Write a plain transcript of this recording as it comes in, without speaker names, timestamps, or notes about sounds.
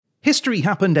History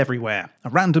happened everywhere. A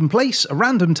random place, a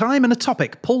random time, and a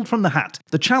topic pulled from the hat.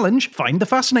 The challenge: find the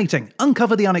fascinating,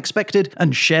 uncover the unexpected,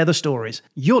 and share the stories.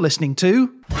 You're listening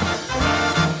to...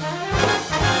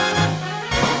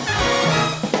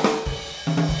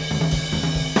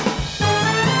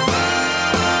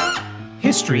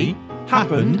 History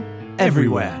happened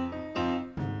everywhere.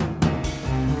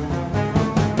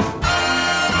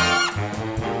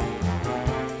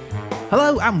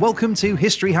 Hello and welcome to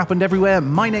History Happened Everywhere.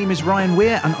 My name is Ryan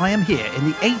Weir and I am here in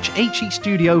the HHE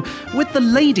studio with the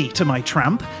lady to my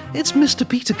tramp. It's Mr.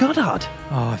 Peter Goddard.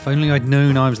 Oh, if only I'd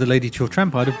known I was the lady to your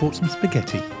tramp, I'd have bought some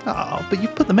spaghetti. Oh, but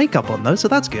you've put the makeup on though, so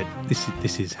that's good.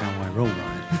 This is how I roll,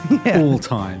 Ryan. Yeah. All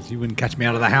times. You wouldn't catch me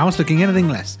out of the house looking anything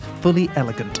less. Fully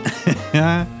elegant.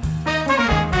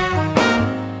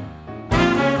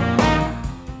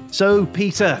 So,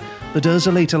 Peter, the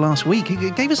Dersolator last week,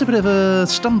 it gave us a bit of a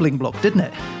stumbling block, didn't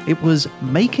it? It was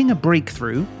making a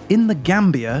breakthrough in the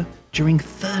Gambia during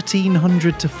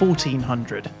 1300 to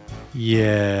 1400.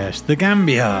 Yes, the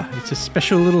Gambia. It's a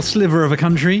special little sliver of a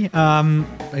country.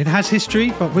 It has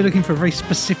history, but we're looking for a very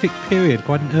specific period,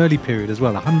 quite an early period as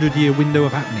well, a 100-year window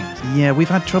of happenings. Yeah, we've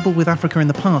had trouble with Africa in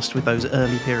the past with those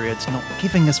early periods not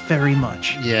giving us very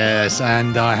much. Yes,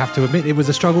 and I have to admit it was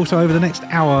a struggle. So over the next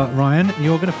hour, Ryan,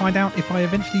 you're going to find out if I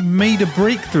eventually made a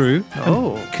breakthrough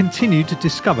and continue to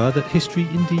discover that history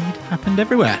indeed happened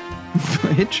everywhere.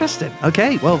 Interesting.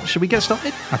 Okay, well, should we get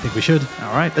started? I think we should.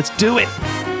 All right, let's do it.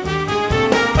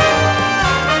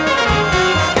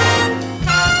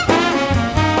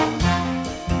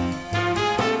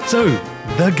 So,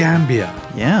 the Gambia.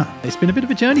 Yeah. It's been a bit of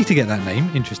a journey to get that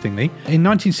name, interestingly. In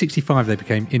 1965, they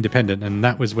became independent, and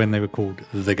that was when they were called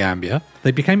the Gambia.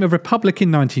 They became a republic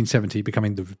in 1970,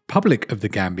 becoming the Republic of the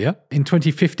Gambia. In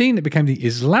 2015, it became the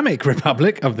Islamic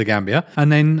Republic of the Gambia.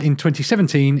 And then in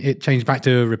 2017, it changed back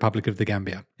to Republic of the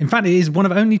Gambia. In fact, it is one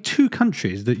of only two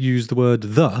countries that use the word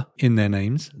the in their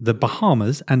names, the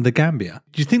Bahamas and the Gambia.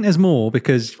 Do you think there's more?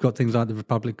 Because you've got things like the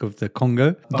Republic of the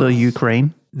Congo. The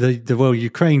Ukraine. Well,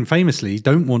 Ukraine famously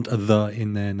don't want a the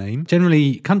in their name.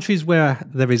 Generally, countries where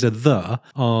there is a the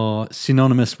are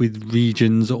synonymous with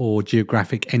regions or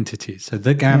geographic entities. So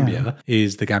the Gambia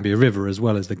is the Gambia River as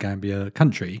well as the Gambia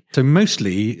country. So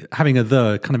mostly having a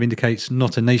the kind of indicates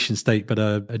not a nation state, but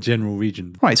a general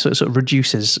region. Right, so it sort of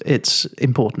reduces its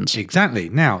importance. Exactly.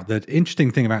 Now, the interesting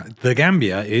thing about the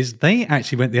Gambia is they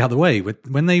actually went the other way.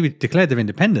 When they declared their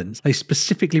independence, they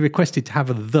specifically requested to have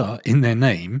a the in their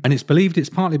name. And it's believed it's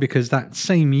partly because that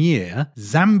same year,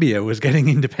 Zambia was getting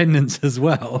independence as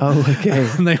well. Oh, okay.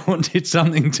 And they wanted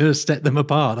something to set them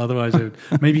apart. Otherwise, there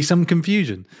would maybe some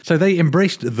confusion. So they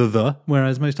embraced the,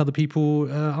 whereas most other people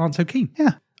aren't so keen.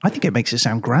 Yeah. I think it makes it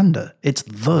sound grander. It's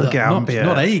the Gambia.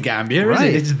 Not a Gambia,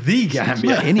 right. Is it? It's the Gambia. It's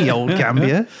not any old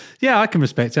Gambia. Yeah, I can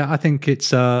respect it. I think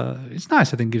it's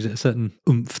nice. I think it gives it a certain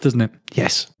oomph, doesn't it?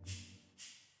 Yes.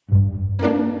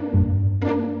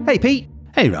 Hey, Pete.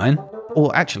 Hey, Ryan.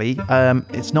 Or actually,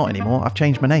 it's not anymore. I've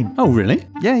changed my name. Oh, really?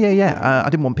 Yeah. I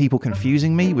didn't want people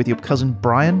confusing me with your cousin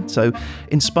Brian. So,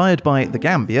 inspired by the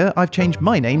Gambia, I've changed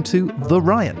my name to The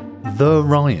Ryan. The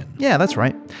Ryan? Yeah, that's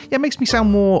right. Yeah, it makes me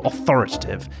sound more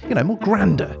authoritative. More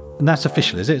grander. And that's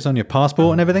official, is it? It's on your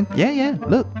passport and everything? Yeah.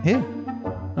 Look, here.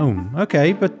 Oh,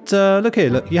 okay. But look here.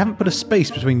 Look, you haven't put a space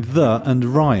between the and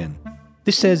Ryan.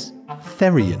 This says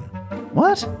Therian.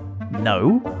 What?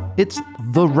 No, it's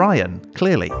The Ryan,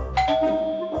 clearly.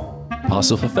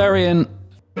 Parcel for Therian.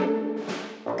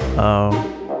 Oh.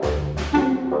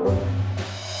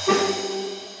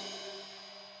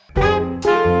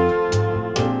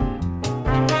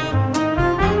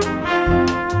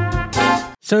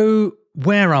 So,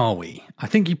 where are we? I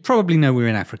think you probably know we're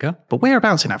in Africa. But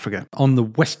whereabouts in Africa? On the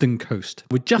western coast.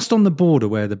 We're just on the border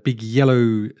where the big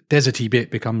yellow deserty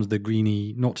bit becomes the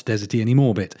greeny, not deserty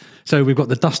anymore bit. So we've got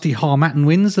the dusty Harmattan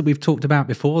winds that we've talked about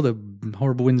before, the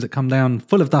horrible winds that come down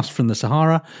full of dust from the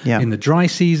Sahara in the dry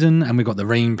season. And we've got the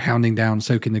rain pounding down,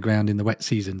 soaking the ground in the wet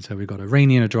season. So we've got a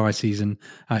rainy and a dry season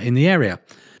in the area.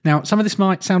 Now, some of this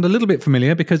might sound a little bit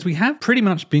familiar because we have pretty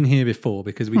much been here before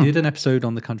because we did an episode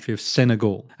on the country of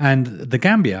Senegal. And the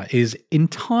Gambia is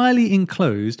entirely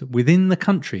enclosed within the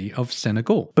country of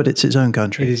Senegal. But it's its own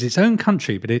country. It is its own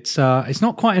country, but it's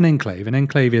not quite an enclave. An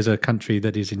enclave is a country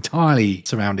that is entirely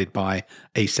surrounded by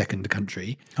a second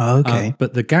country. Oh, okay.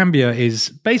 But the Gambia is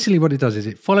basically what it does is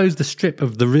it follows the strip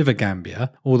of the River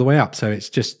Gambia all the way up. So it's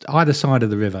just either side of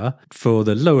the river for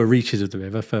the lower reaches of the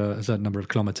river for a certain number of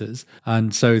kilometers.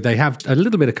 And so So they have a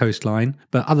little bit of coastline,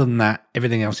 but other than that,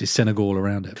 everything else is Senegal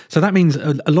around it. So that means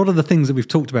a lot of the things that we've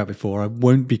talked about before I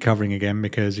won't be covering again,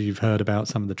 because you've heard about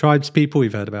some of the tribes people,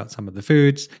 you've heard about some of the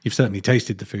foods, you've certainly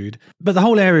tasted the food. But the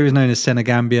whole area is known as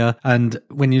Senegambia. And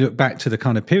when you look back to the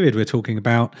kind of period we're talking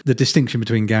about, the distinction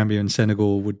between Gambia and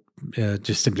Senegal would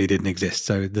just simply didn't exist.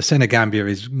 So the Senegambia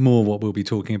is more what we'll be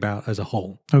talking about as a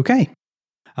whole. Okay.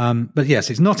 But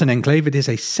yes, it's not an enclave. It is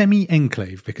a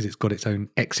semi-enclave because it's got its own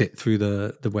exit through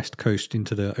the west coast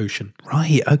into the ocean.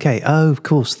 Right. Okay. Oh, of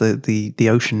course, the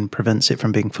ocean prevents it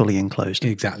from being fully enclosed.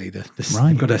 Exactly. Right.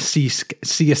 You've got a sea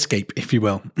escape, if you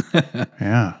will.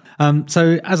 Yeah.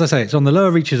 So as I say, it's on the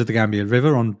lower reaches of the Gambia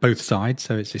River on both sides.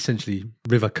 So it's essentially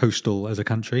river coastal as a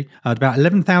country. At about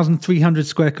 11,300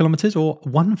 square kilometres, or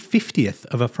 1/50th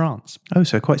of a France. Oh,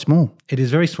 so quite small. It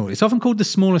is very small. It's often called the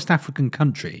smallest African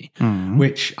country,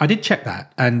 which I did check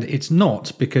that, and it's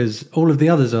not, because all of the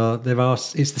others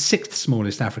it's the sixth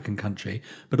smallest African country,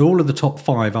 but all of the top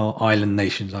 5 are island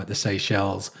nations like the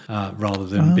Seychelles, rather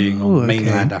than being on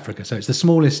mainland Africa. So it's the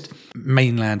smallest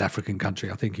mainland African country,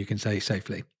 I think you can say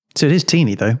safely. So it is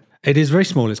teeny, though. It is very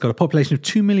small. It's got a population of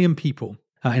 2 million people.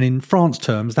 And in France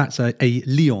terms, that's a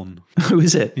Lyon. Oh,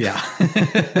 is it? Yeah.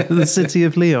 The city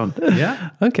of Lyon.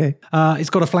 Yeah. Okay. It's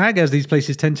got a flag, as these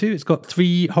places tend to. It's got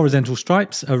 3 horizontal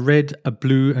stripes, a red, a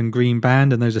blue and green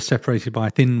band, and those are separated by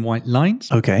thin white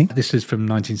lines. Okay. This is from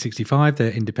 1965,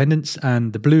 their independence,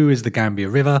 and the blue is the Gambia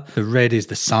River, the red is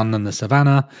the sun and the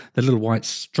savannah, the little white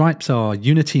stripes are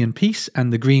unity and peace,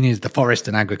 and the green is the forest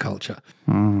and agriculture.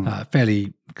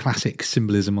 Fairly classic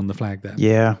symbolism on the flag there.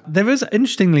 Yeah. There was,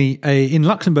 interestingly, in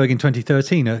Luxembourg in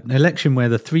 2013, an election where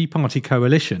the 3-party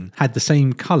coalition had the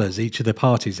same colours. Each of the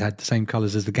parties had the same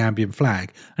colours as the Gambian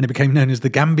flag, and it became known as the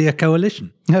Gambia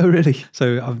Coalition. Oh, really?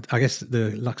 So I guess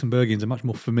the Luxembourgians are much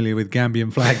more familiar with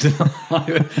Gambian flags than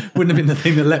wouldn't have been the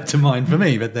thing that leapt to mind for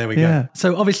me, but there we Yeah. go.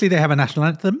 So obviously they have a national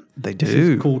anthem. They This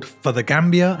do. is called For the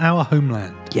Gambia, Our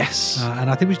Homeland. Yes. And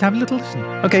I think we should have a little listen.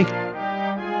 Okay.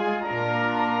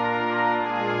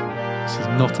 This is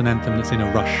not an anthem that's in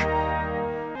a rush.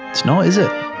 It's not, is it?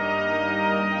 It's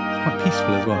quite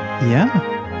peaceful as well. Yeah.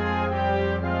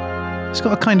 It's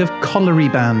got a kind of colliery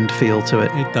band feel to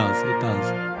it. It does.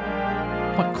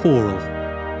 Quite choral.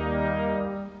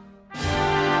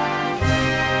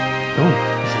 Oh,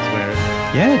 This is where it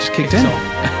yeah, it just kicked kicks in. off.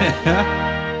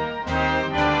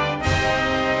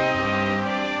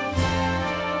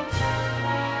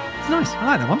 It's nice. I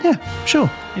like that one. Yeah, sure.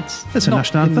 It's a not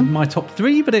national in anthem. my top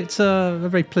 3, but it's a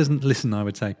very pleasant listen, I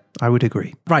would say. I would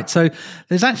agree. Right, so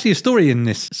there's actually a story in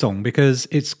this song, because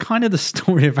it's kind of the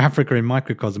story of Africa in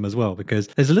microcosm as well, because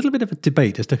there's a little bit of a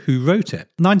debate as to who wrote it.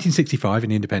 1965,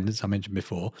 in independence, I mentioned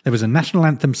before, there was a national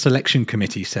anthem selection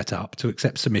committee set up to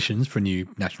accept submissions for a new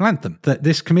national anthem.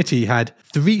 This committee had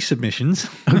 3 submissions.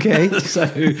 Okay. So,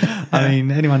 I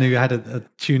mean, anyone who had a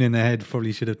tune in their head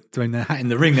probably should have thrown their hat in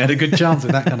the ring. They had a good chance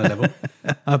at that kind of level.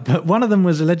 But one of them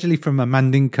was allegedly from a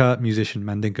Mandinka musician,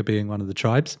 Mandinka being one of the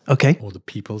tribes. Okay. Or the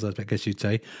peoples, I guess you'd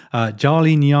say.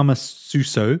 Jali Nyama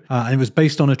Suso. And it was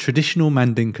based on a traditional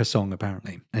Mandinka song,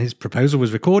 apparently. And his proposal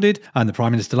was recorded, and the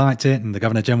Prime Minister liked it, and the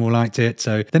Governor General liked it.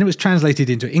 So then it was translated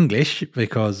into English,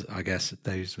 because I guess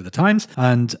those were the times.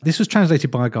 And this was translated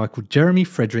by a guy called Jeremy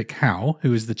Frederick Howe, who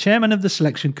was the chairman of the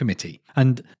selection committee.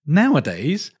 And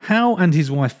nowadays, Howe and his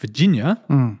wife Virginia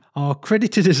are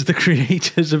credited as the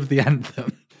creators of the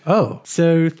anthem. Oh.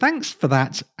 So thanks for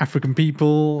that, African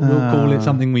people. We'll call it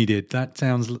something we did. That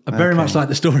sounds very much like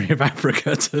the story of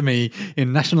Africa to me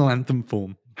in national anthem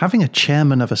form. Having a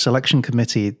chairman of a selection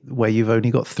committee where you've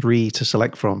only got 3 to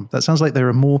select from, that sounds like there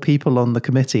are more people on the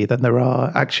committee than there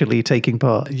are actually taking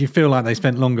part. You feel like they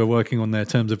spent longer working on their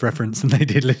terms of reference than they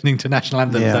did listening to national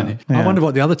anthems, Yeah, don't you? yeah. I wonder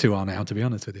what the other 2 are now, to be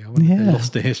honest with you. I wonder if they're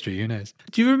lost to history, who knows?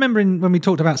 Do you remember when we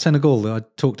talked about Senegal, I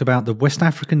talked about the West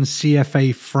African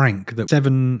CFA franc that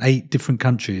 7-8 different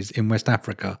countries in West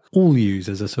Africa all use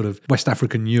as a sort of West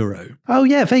African euro? Oh,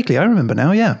 yeah, vaguely. I remember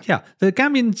now, yeah. Yeah, the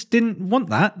Gambians didn't want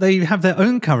that. They have their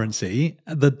own currency,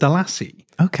 the Dalasi.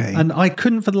 Okay. And I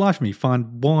couldn't for the life of me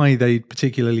find why they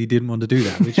particularly didn't want to do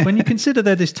that, which when you consider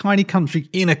they're this tiny country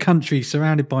in a country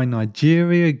surrounded by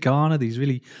Nigeria, Ghana, these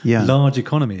really large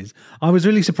economies, I was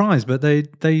really surprised, but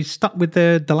they stuck with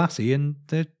their Dalasi, and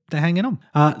they're they're hanging on.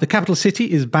 The capital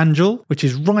city is Banjul, which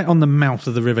is right on the mouth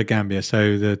of the River Gambia.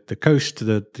 So the coast,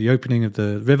 the opening of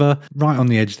the river, right on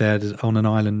the edge there, on an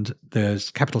island,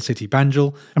 there's capital city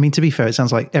Banjul. I mean, to be fair, it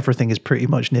sounds like everything is pretty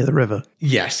much near the river.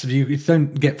 Yes, you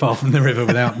don't get far from the river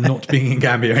without not being in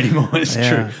Gambia anymore. It's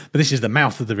true. But this is the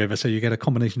mouth of the river, so you get a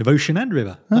combination of ocean and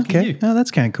river. Lucky Okay. you. Oh,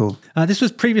 that's kind of cool. This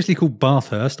was previously called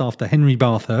Bathurst after Henry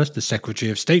Bathurst, the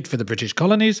Secretary of State for the British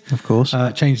colonies. Of course.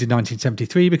 Changed in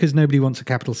 1973 because nobody wants a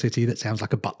capital city that sounds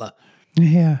like a butler.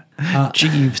 Yeah.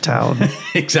 Jeevestown.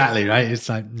 Exactly, right? It's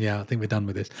like, yeah, I think we're done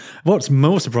with this. What's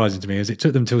more surprising to me is it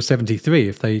took them till 73.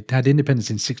 If they had independence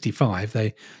in 65,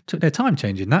 they took their time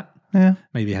changing that. Yeah.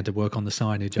 Maybe had to work on the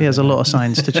signage. There's a lot of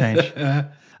signs to change.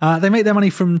 They make their money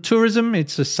from tourism.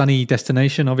 It's a sunny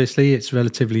destination, obviously. It's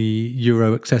relatively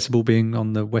Euro accessible, being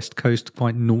on the west coast,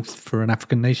 quite north for an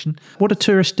African nation. What are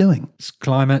tourists doing? It's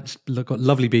climate, got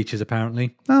lovely beaches,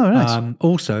 apparently. Oh, nice.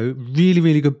 Also, really,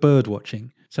 really good bird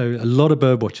watching. So a lot of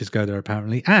bird watchers go there,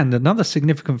 apparently. And another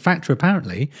significant factor,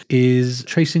 apparently, is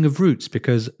tracing of roots,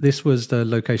 because this was the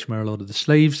location where a lot of the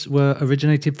slaves were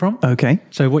originated from. Okay.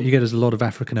 So what you get is a lot of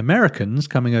African Americans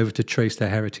coming over to trace their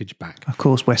heritage back. Of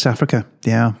course, West Africa.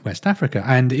 Yeah. West Africa,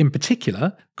 and in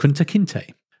particular, Kunta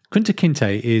Kinte. Kunta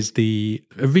Kinte is the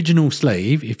original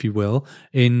slave, if you will,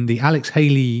 in the Alex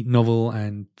Haley novel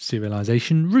and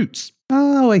serialization Roots.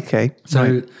 Oh, okay. So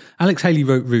Right. Alex Haley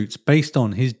wrote Roots based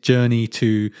on his journey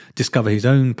to discover his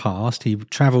own past. He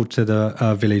travelled to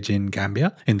the village in the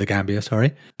Gambia,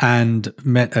 and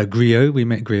met a griot. We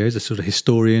met griot as a sort of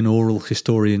historian, oral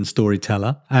historian,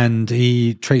 storyteller. And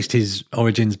he traced his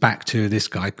origins back to this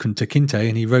guy, Kunta Kinte,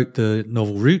 and he wrote the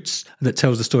novel Roots that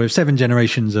tells the story of 7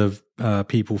 generations of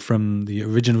people from the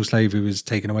original slave who was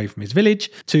taken away from his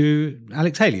village to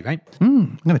Alex Haley, right?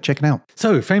 I'm going to check it out.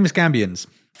 So, famous Gambians.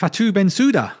 Fatou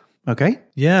Bensouda. Okay.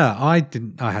 Yeah, I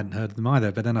hadn't heard of them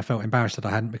either, but then I felt embarrassed that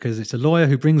I hadn't, because it's a lawyer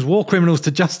who brings war criminals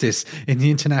to justice in the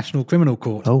International Criminal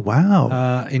Court. Oh,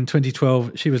 wow. In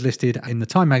 2012, she was listed in the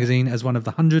Time magazine as one of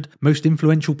the 100 most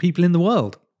influential people in the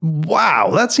world. Wow,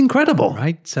 that's incredible.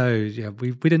 Right? So, yeah,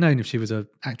 we'd have known if she was an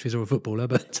actress or a footballer,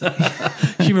 but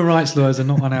human rights lawyers are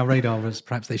not on our radar as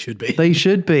perhaps they should be. They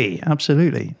should be,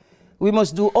 absolutely. We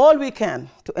must do all we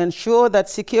can to ensure that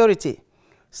security,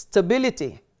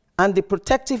 stability, and the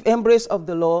protective embrace of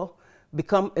the law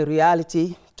become a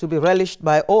reality to be relished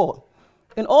by all,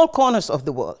 in all corners of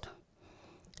the world.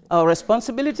 Our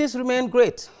responsibilities remain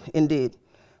great, indeed,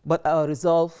 but our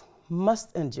resolve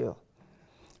must endure.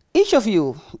 Each of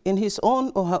you, in his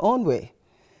own or her own way,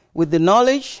 with the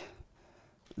knowledge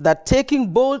that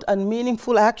taking bold and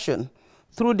meaningful action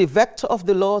through the vector of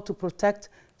the law to protect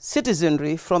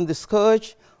citizenry from the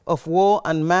scourge of war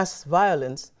and mass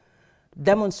violence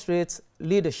demonstrates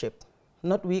leadership,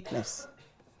 not weakness.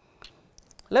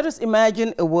 Let us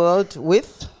imagine a world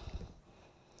with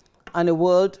and a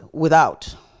world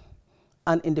without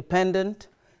an independent,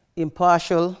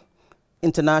 impartial,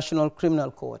 international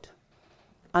criminal court.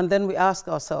 And then we ask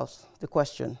ourselves the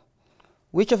question,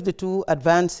 which of the two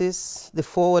advances the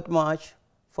forward march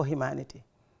for humanity,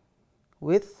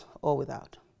 with or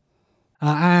without?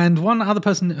 And one other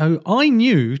person who I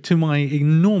knew to my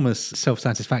enormous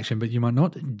self-satisfaction, but you might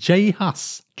not, Jay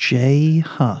Huss. Jay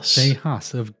Huss. Jay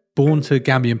Huss, born to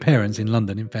Gambian parents in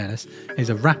London, in fairness.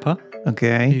 He's a rapper.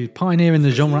 Okay. He's pioneering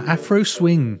the genre Afro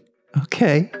Swing.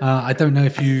 Okay. I don't know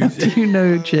if you... Do you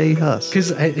know Jay Huss?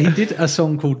 Because he did a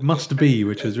song called Must Be,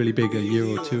 which was really big a year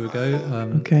or two ago.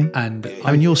 Okay. And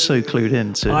I mean, you're so clued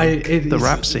into the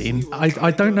rap scene.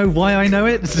 I don't know why I know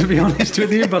it, to be honest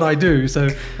with you, but I do. So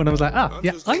when I was like,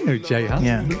 yeah, I know Jay Huss,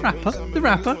 Yeah. the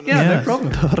rapper. Yeah, no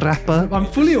problem. The rapper. I'm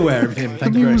fully aware of him.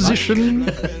 Thank you very much. Musician.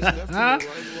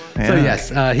 So yes,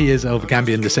 he is of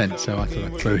Gambian descent, so I thought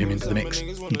I'd throw him into the mix.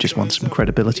 You just want some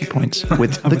credibility points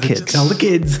with the kids. Tell the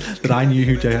kids that I knew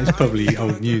who Jay Huss. It's probably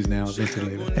old news now,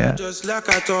 admittedly. But. Yeah. Just like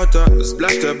I thought,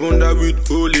 splashed up under with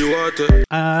holy water.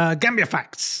 Gambia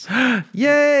facts.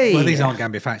 Yay! Well, these aren't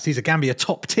Gambia facts. These are Gambia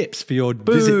top tips for your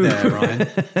visit there, Ryan.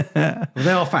 Well,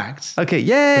 they are facts. Okay,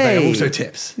 yay! But they are also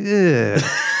tips. Yeah.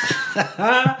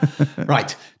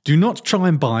 Right. Do not try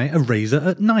and buy a razor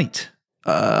at night.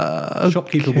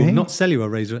 Shopkeeper will okay. not sell you a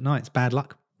razor at night. It's bad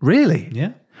luck. Really?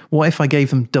 Yeah. What if I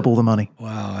gave them double the money? Well,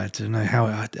 I don't know how.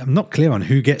 I'm not clear on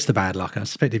who gets the bad luck. I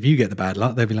suspect if you get the bad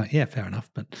luck, they'll be like, yeah, fair enough.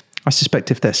 But I suspect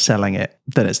if they're selling it,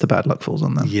 then it's the bad luck falls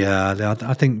on them. Yeah,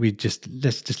 I think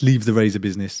let's just leave the razor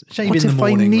business. Shave What in the if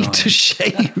morning. I need Ryan. to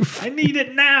shave? I need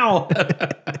it now.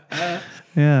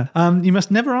 Yeah. You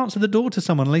must never answer the door to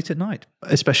someone late at night.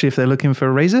 Especially if they're looking for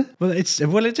a razor? Well,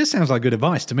 it just sounds like good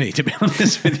advice to me, to be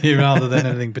honest with you, rather than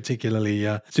anything particularly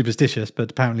superstitious.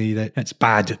 But apparently, that's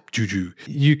bad juju.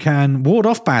 You can ward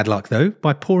off bad luck though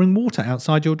by pouring water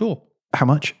outside your door. How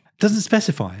much? Doesn't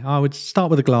specify. I would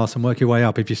start with a glass and work your way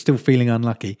up if you're still feeling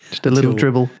unlucky. Just a little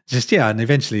dribble. And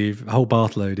eventually a whole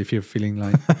bath load if you're feeling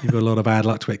like you've got a lot of bad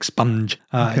luck to expunge.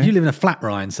 You live in a flat,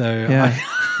 Ryan, so Yeah.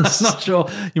 I'm not sure.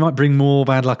 You might bring more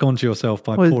bad luck onto yourself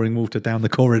by pouring water down the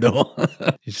corridor.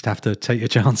 You just have to take your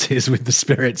chances with the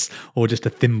spirits or just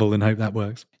a thimble and hope that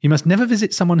works. You must never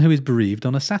visit someone who is bereaved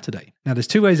on a Saturday. Now, there's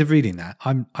two ways of reading that.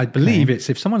 I believe it's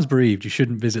if someone's bereaved, you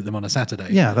shouldn't visit them on a Saturday.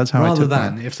 Yeah, that's how I Rather took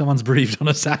than if someone's bereaved on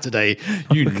a Saturday,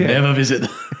 you never visit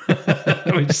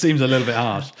them, which seems a little bit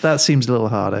harsh. That seems a little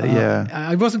harder, yeah.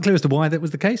 I wasn't clear as to why that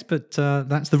was the case, but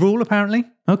that's the rule apparently.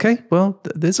 Okay, well,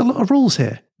 there's a lot of rules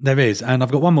here. There is, and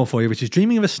I've got one more for you, which is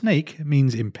dreaming of a snake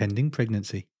means impending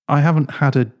pregnancy. I haven't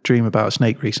had a dream about a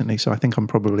snake recently, so I think I'm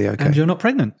probably okay. And you're not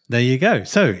pregnant. There you go.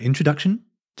 So, introduction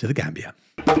to the Gambia.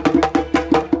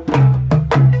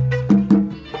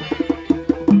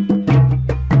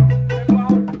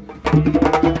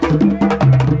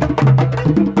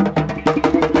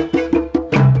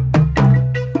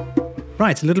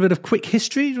 Right, a little bit of quick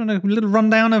history. Do you want a little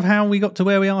rundown of how we got to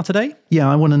where we are today?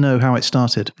 Yeah, I want to know how it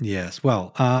started. Yes,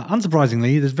 well,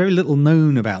 unsurprisingly, there's very little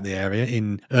known about the area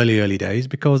in early days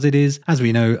because it is, as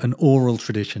we know, an oral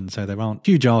tradition. So there aren't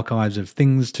huge archives of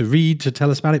things to read to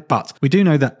tell us about it. But we do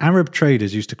know that Arab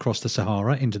traders used to cross the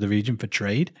Sahara into the region for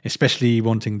trade, especially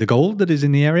wanting the gold that is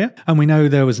in the area. And we know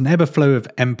there was an ebb and flow of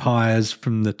empires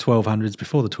from the 1200s,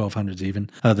 before the 1200s even.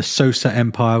 The Sosa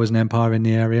Empire was an empire in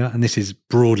the area, and this is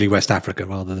broadly West Africa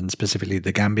rather than specifically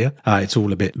the Gambia. It's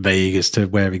all a bit vague as to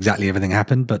where exactly everything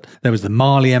happened, but there was the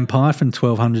Mali Empire from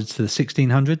 1200s to the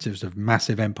 1600s. It was a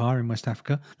massive empire in West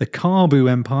Africa. The Kabu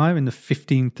Empire in the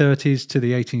 1530s to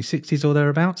the 1860s or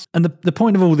thereabouts. And the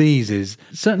point of all these is,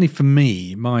 certainly for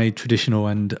me, my traditional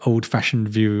and old-fashioned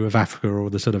view of Africa, or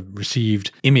the sort of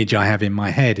received image I have in my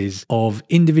head, is of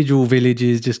individual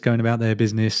villages just going about their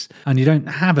business, and you don't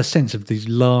have a sense of these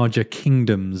larger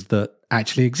kingdoms that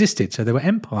actually existed. So there were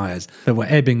empires that were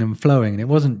ebbing and flowing, and it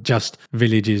wasn't just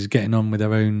villages getting on with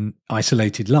their own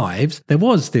isolated lives. There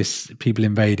was this people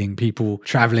invading, people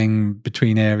traveling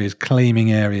between areas,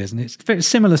 claiming areas, and it's a very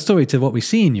similar story to what we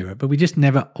see in Europe, but we just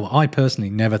never, or I personally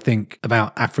never think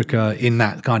about Africa in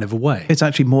that kind of a way. It's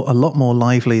actually a lot more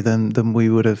lively than we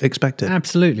would have expected.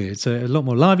 Absolutely. It's a lot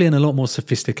more lively and a lot more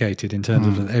sophisticated in terms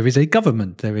of there is a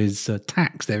government, there is a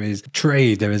tax, there is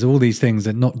trade, there is all these things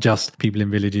that not just people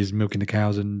in villages milking the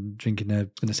cows and drinking their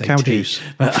cow tea. juice.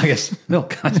 But I guess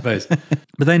milk, I suppose.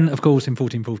 But then, of course, in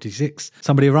 1446,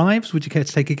 somebody arrives. Would you care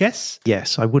to take a guess?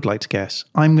 Yes, I would like to guess.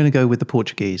 I'm going to go with the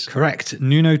Portuguese. Correct.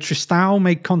 Nuno Tristão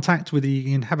made contact with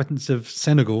the inhabitants of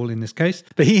Senegal in this case.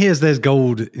 But he hears there's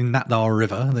gold in that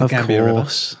River, the Gambia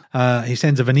course. River. He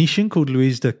sends a Venetian called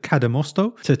Luis de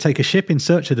Cadamosto to take a ship in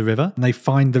search of the river. And they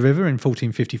find the river in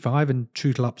 1455 and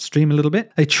trootle upstream a little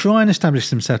bit. They try and establish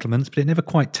some settlements, but it never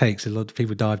quite takes. A lot of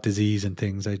people die of disease and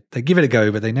things. They give it a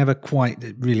go, but they never quite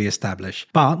really establish.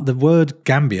 But the word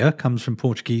Gambia comes from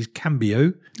Portuguese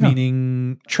cambio,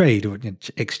 meaning trade or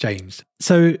exchange.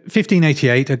 So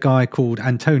 1588, a guy called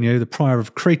Antonio, the prior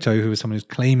of Crato, who was someone who's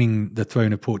claiming the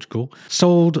throne of Portugal,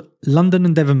 sold London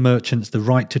and Devon merchants the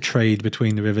right to trade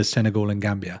between the rivers Senegal and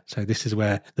Gambia. So this is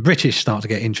where the British start to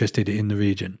get interested in the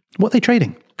region. What are they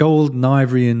trading? Gold and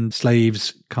ivory and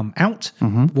slaves come out.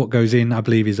 What goes in, I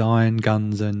believe, is iron,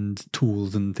 guns and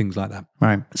tools and things like that.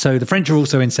 Right. So the French are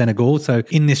also in Senegal. So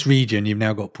in this region, you've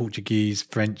now got Portuguese,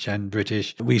 French and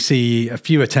British. We see a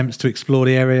few attempts to explore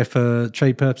the area for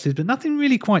trade purposes, but nothing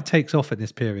really quite takes off at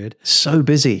this period. So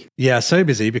busy. Yeah, so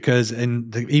busy because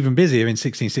even busier in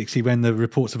 1660 when the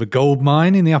reports of a gold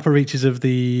mine in the upper reaches of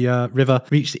the river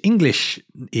reached English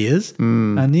ears,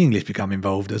 and the English become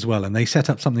involved as well. And they set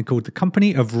up something called the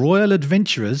Company of Royal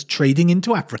Adventurers Trading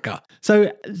into Africa. So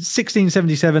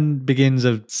 1677 begins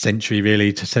a century,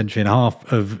 really, to century and a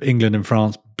half of England and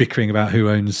France bickering about who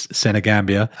owns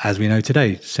Senegambia. As we know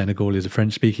today, Senegal is a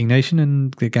French-speaking nation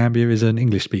and the Gambia is an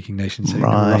English-speaking nation. So you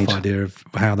have a rough idea of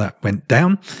how that went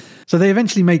down. So they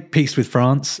eventually make peace with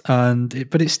France,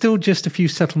 but it's still just a few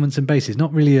settlements and bases,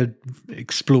 not really a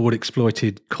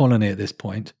exploited colony at this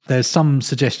point. There's some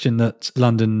suggestion that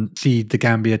London cede the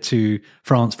Gambia to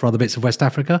France for other bits of West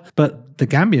Africa, but the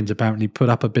Gambians apparently put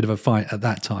up a bit of a fight at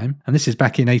that time, and this is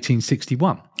back in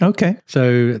 1861. Okay.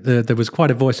 So there was quite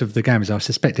a voice of the Gambians. I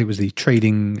suspect it was the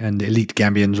trading and elite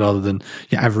Gambians rather than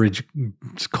your average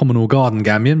common or garden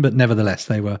Gambian, but nevertheless,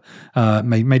 they were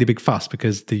made a big fuss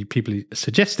because the people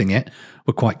suggesting it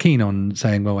were quite keen on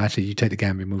saying, well, actually, you take the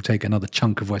Gambia and we'll take another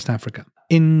chunk of West Africa.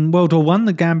 In World War I,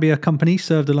 the Gambia Company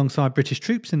served alongside British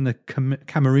troops in the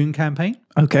Cameroon campaign.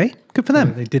 Okay, good for them.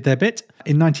 So they did their bit.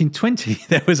 In 1920,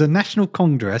 there was a National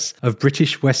Congress of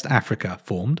British West Africa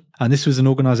formed, and this was an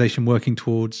organisation working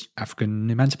towards African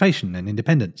emancipation and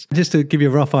independence. Just to give you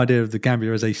a rough idea of the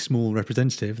Gambia as a small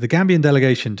representative, the Gambian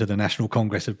delegation to the National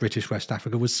Congress of British West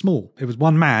Africa was small. It was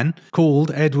one man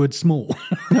called Edward Small.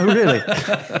 Oh, really?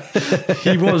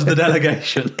 He was the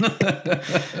delegation.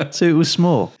 So it was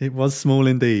small. It was small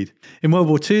indeed. In World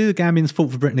War II, the Gambians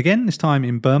fought for Britain again, this time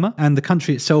in Burma, and the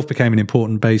country itself became an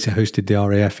important base. It hosted the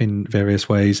RAF in various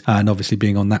ways, and obviously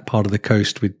being on that part of the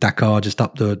coast with Dakar just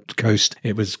up the coast,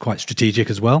 it was quite strategic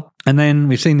as well. And then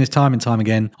we've seen this time and time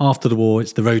again. After the war,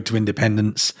 it's the road to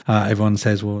independence. Everyone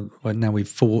says, well, now we've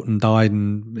fought and died,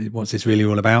 and what's this really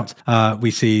all about?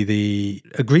 We see the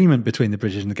agreement between the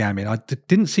British and the Gambian. I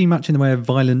didn't see much in the way of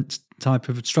violent type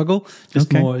of struggle,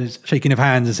 just more as shaking of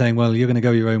hands and saying, well, you're going to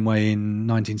go your own way in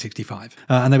 1965.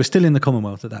 And they were still in the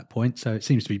Commonwealth at that point, so it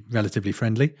seems to be relatively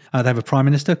friendly. They have a prime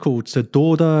minister called Sir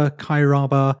Dauda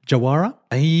Kairaba Jawara.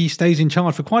 He stays in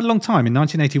charge for quite a long time. In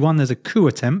 1981, there's a coup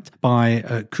attempt by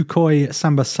Kukoi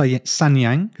Samba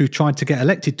Sanyang, who tried to get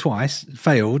elected twice,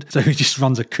 failed, so he just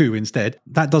runs a coup instead.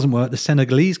 That doesn't work. The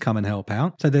Senegalese come and help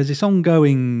out. So there's this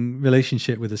ongoing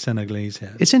relationship with the Senegalese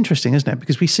here. It's interesting, isn't it?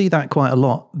 Because we see that quite a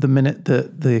lot. The minute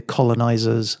that the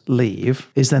colonizers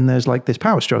leave is then there's like this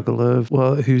power struggle of,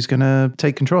 well, who's going to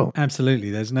take control?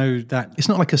 Absolutely. There's no that. It's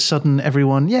not like a sudden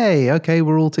everyone, yay, okay,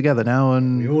 we're all together now.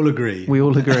 And we all agree. We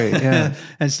all agree, yeah.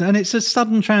 And it's a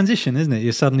sudden transition, isn't it?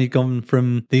 You're suddenly gone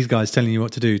from these guys telling you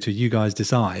what to do to you guys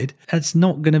decide. It's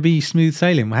not going to be smooth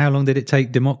sailing. How long did it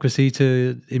take democracy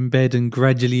to embed and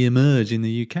gradually emerge in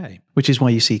the UK? Which is why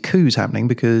you see coups happening,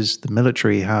 because the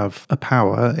military have a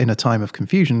power in a time of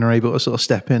confusion and are able to sort of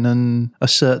step in and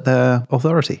assert their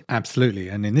authority. Absolutely.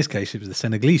 And in this case, it was the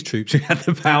Senegalese troops who had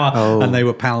the power, and they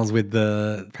were pals with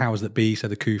the powers that be, so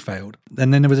the coup failed.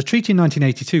 And then there was a treaty in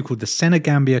 1982 called the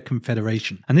Senegambia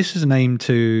Confederation. And this was an aim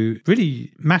to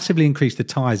really massively increase the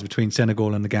ties between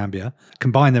Senegal and the Gambia,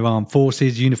 combine their armed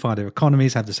forces, unify their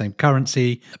economies, have the same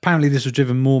currency. Apparently, this was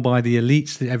driven more by the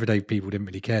elites. The everyday people didn't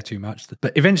really care too much.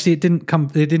 But eventually, it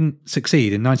didn't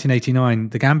succeed. In 1989,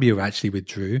 the Gambia actually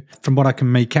withdrew. From what I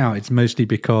can make out, it's mostly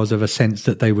because of a sense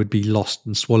that they would be lost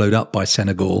and swallowed up by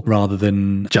Senegal rather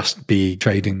than just be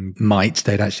trading might.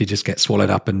 They'd actually just get swallowed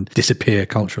up and disappear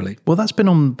culturally. Well, that's been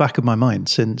on the back of my mind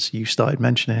since you started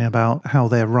mentioning about how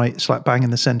they're right slap bang in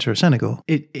the centre of Senegal.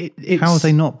 How have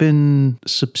they not been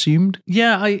subsumed?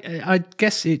 Yeah, I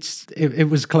guess it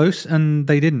was close and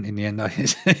they didn't in the end.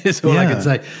 Is all I can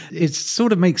say. It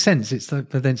sort of makes sense. It's like,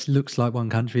 but then it looks like one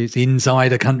country. It's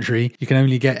inside a country. You can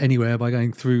only get anywhere by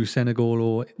going through Senegal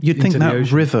or You'd into think the that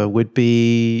ocean. river would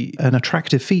be an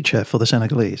attractive feature for the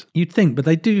Senegalese. You'd think, but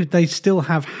they still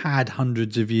have had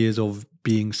hundreds of years of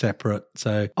being separate.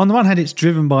 So on the one hand, it's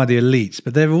driven by the elites,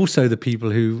 but they're also the people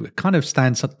who kind of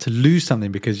stand to lose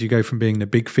something, because you go from being the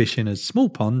big fish in a small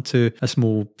pond to a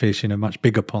small fish in a much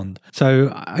bigger pond.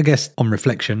 So I guess on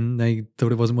reflection, they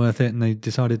thought it wasn't worth it and they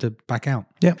decided to back out.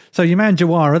 Yeah. So your man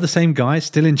Jawara, the same guy,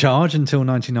 still in charge until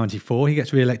 1994. He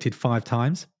gets re-elected 5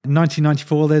 times. In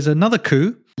 1994, there's another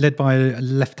coup led by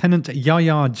Lieutenant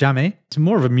Yahya Jammeh. It's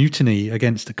more of a mutiny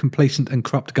against a complacent and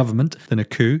corrupt government than a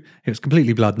coup. It was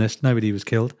completely bloodless. Nobody was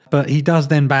killed. But he does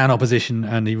then ban opposition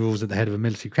and he rules at the head of a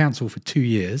military council for 2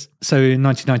 years. So in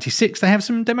 1996, they have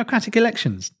some democratic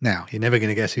elections. Now, you're never going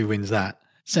to guess who wins that.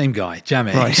 Same guy,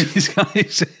 Jammeh. Right.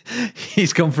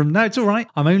 He's gone from, no, it's all right.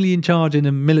 I'm only in charge in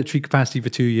a military capacity for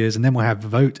 2 years, and then we'll have a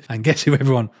vote. And guess who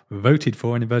everyone voted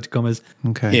for, in inverted commas?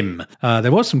 Okay. Him.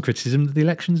 There was some criticism that the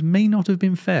elections may not have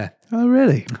been fair. Oh,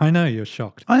 really? I know, you're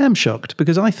shocked. I am shocked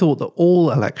because I thought that all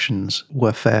elections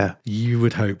were fair. You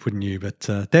would hope, wouldn't you? But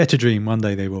dare to dream, one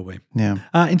day they will be. Yeah.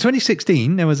 In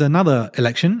 2016, there was another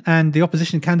election, and the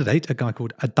opposition candidate, a guy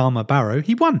called Adama Barrow,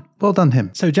 he won. Well done,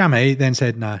 him. So Jammeh then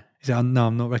said, no, He said, no,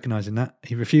 I'm not recognising that.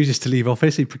 He refuses to leave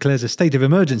office. He declares a state of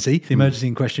emergency. The emergency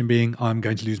in question being, I'm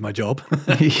going to lose my job.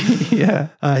 Yeah.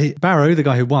 Barrow, the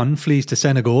guy who won, flees to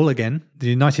Senegal again. The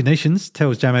United Nations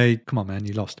tells Jammeh, come on, man,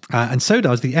 you lost. And so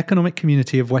does the Economic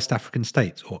Community of West African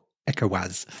States, or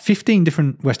ECOWAS. 15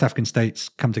 different West African states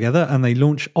come together and they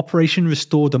launch Operation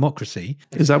Restore Democracy.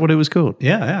 Is that what it was called?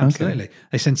 Yeah, absolutely.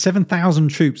 They send 7,000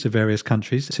 troops of various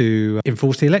countries to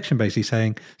enforce the election, basically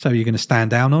saying, so you're going to stand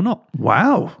down or not?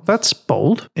 Wow, that's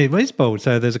bold. It is bold.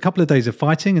 So there's a couple of days of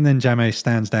fighting and then Jammeh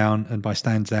stands down. And by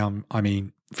stands down, I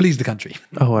mean flees the country.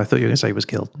 Oh, I thought you were going to say he was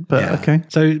killed. But okay.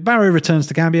 So Barrow returns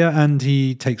to Gambia and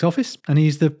he takes office and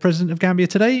he's the president of Gambia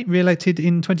today, re-elected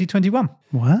in 2021.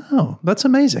 Wow, that's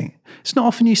amazing. It's not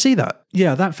often you see that.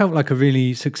 Yeah, that felt like a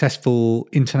really successful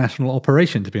international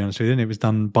operation, to be honest with you. And it was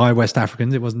done by West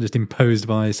Africans. It wasn't just imposed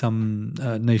by some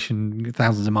nation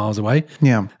thousands of miles away.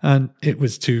 Yeah. And it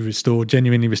was to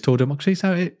genuinely restore democracy.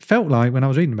 So it felt like, when I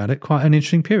was reading about it, quite an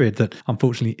interesting period that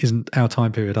unfortunately isn't our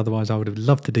time period. Otherwise, I would have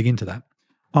loved to dig into that.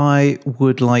 I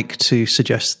would like to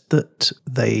suggest that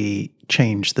they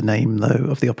change the name,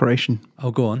 though, of the operation.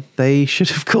 Oh, go on. They should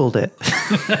have called it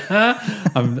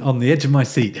I'm on the edge of my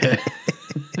seat here.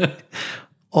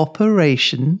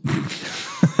 Operation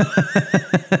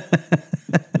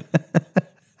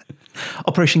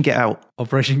Operation Get Out.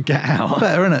 Operation Get Out.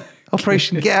 Better, isn't it?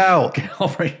 Operation Get Out.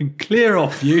 Operation Clear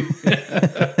Off You.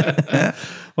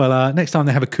 Well, next time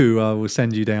they have a coup, I will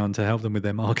send you down to help them with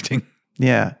their marketing.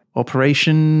 Yeah.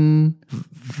 Operation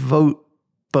Vote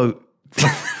Boat.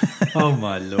 Oh,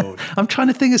 my Lord. I'm trying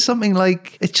to think of something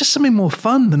like, it's just something more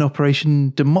fun than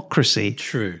Operation Democracy.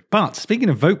 True. But speaking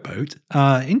of vote boat,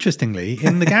 interestingly,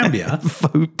 in the Gambia...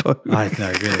 Vote boat. I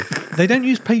know, really. They don't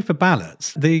use paper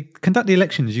ballots. They conduct the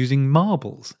elections using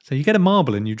marbles. So you get a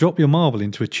marble and you drop your marble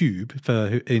into a tube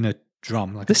in a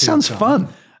drum. Like This sounds fun.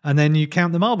 And then you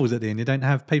count the marbles at the end. You don't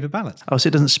have paper ballots. Oh, so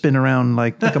it doesn't spin around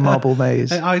like a marble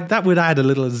maze. That would add a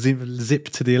little zip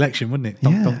to the election, wouldn't it?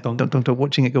 Yeah. Donk,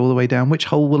 watching it go all the way down. Which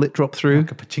hole will it drop through?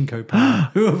 Like a pachinko pan.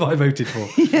 Who have I voted for?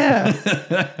 Yeah.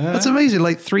 That's amazing.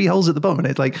 Like 3 holes at the bottom and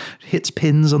it like hits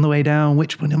pins on the way down.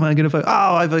 Which one am I going to vote?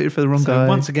 Oh, I voted for the wrong guy.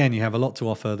 Once again, you have a lot to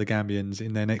offer the Gambians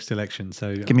in their next election.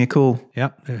 So give me a call. Yeah,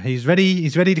 he's ready.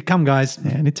 He's ready to come, guys.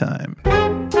 Anytime.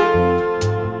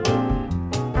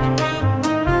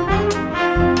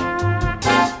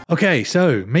 Okay,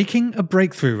 so making a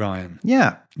breakthrough, Ryan.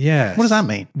 Yeah. Yes. What does that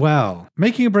mean? Well,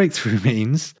 making a breakthrough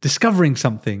means discovering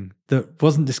something that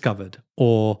wasn't discovered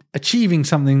or achieving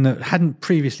something that hadn't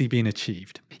previously been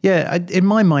achieved. Yeah, in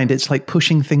my mind, it's like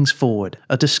pushing things forward,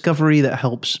 a discovery that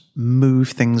helps move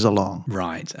things along.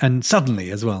 Right. And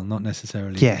suddenly as well, not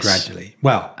necessarily gradually.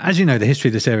 Well, as you know, the history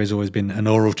of this area has always been an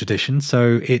oral tradition,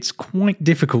 so it's quite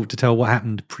difficult to tell what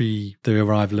happened pre the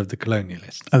arrival of the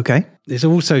colonialists. Okay. This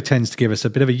also tends to give us a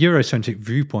bit of a Eurocentric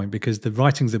viewpoint because the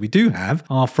writings that we do have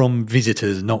are from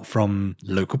visitors, not from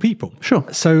local people. Sure.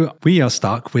 So we are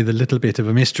stuck with a little bit of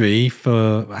a mystery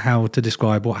for how to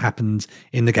describe what happens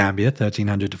in the Gambia,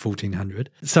 1300 to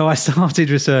 1400. So I started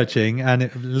researching, and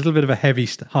a little bit of a heavy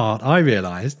heart, I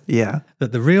realised that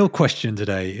the real question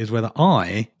today is whether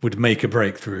I would make a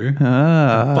breakthrough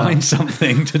and find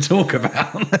something to talk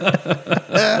about.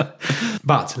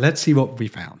 But let's see what we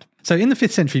found. So in the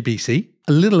 5th century BC,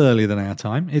 a little earlier than our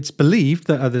time, it's believed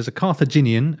that there's a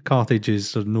Carthaginian. Carthage is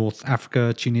sort of North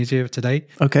Africa, Tunisia today.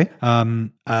 Okay.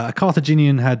 A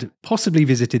Carthaginian had possibly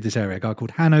visited this area, a guy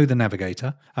called Hanno the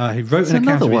Navigator. He wrote an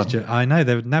account of his journey. I know,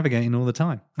 they were navigating all the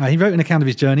time. He wrote an account of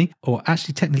his journey, or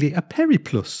actually technically a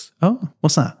periplus. Oh,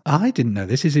 what's that? I didn't know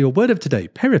this. This is your word of today,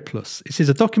 periplus. This is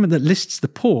a document that lists the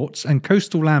ports and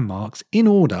coastal landmarks in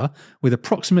order with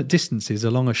approximate distances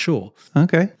along a shore.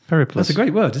 Okay, periplus. That's a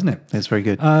great word, isn't it? It's very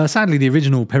good. Sadly, the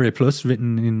original periplus,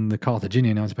 written in the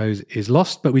Carthaginian, I suppose, is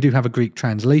lost, but we do have a Greek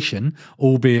translation,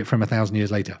 albeit from 1,000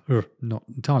 years later. Not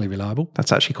entirely reliable.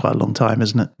 That's actually quite a long time,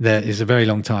 isn't it? There is a very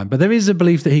long time. But there is a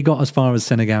belief that he got as far as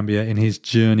Senegambia in his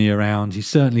journey around. He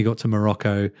certainly got to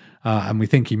Morocco, and we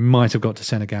think he might have got to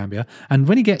Senegambia. And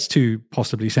when he gets to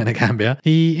possibly Senegambia,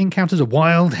 he encounters a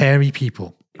wild, hairy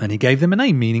people. And he gave them a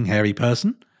name, meaning hairy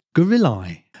person,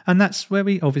 Gorillae. And that's where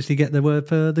we obviously get the word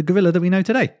for the gorilla that we know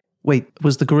today. Wait,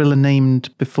 was the gorilla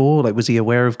named before? Like, was he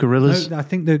aware of gorillas? No, I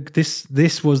think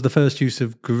this was the first use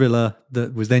of gorilla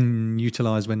that was then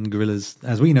utilised when gorillas,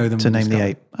 as we know them, to name the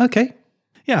ape. Okay.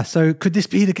 Yeah, so could this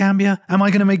be the Gambia? Am I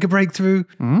going to make a breakthrough?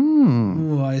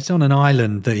 Ooh, it's on an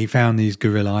island that he found these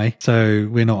gorillae. So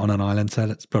we're not on an island, so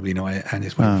that's probably not it. And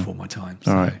it's way before my time.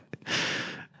 So. All right.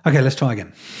 Okay, let's try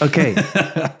again. Okay.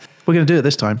 We're going to do it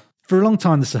this time. For a long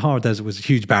time, the Sahara Desert was a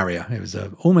huge barrier. It was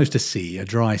almost a sea, a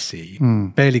dry sea,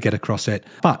 barely get across it.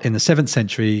 But in the 7th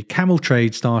century, camel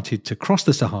trade started to cross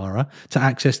the Sahara to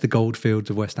access the gold fields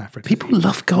of West Africa. People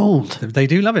love gold. They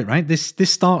do love it, right? This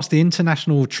starts the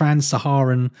international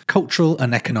trans-Saharan cultural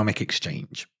and economic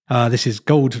exchange. This is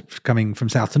gold coming from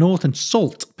south to north and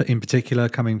salt, but in particular,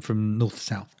 coming from north to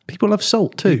south. People love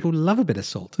salt too. People love a bit of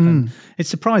salt. And it's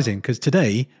surprising because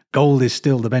today, gold is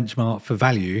still the benchmark for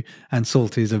value and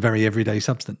salt is a very everyday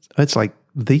substance. It's like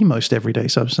the most everyday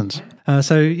substance.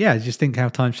 Just think how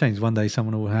times change. One day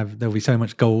there'll be so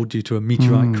much gold due to a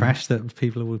meteorite crash that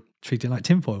people will treat it like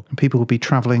tinfoil. And people will be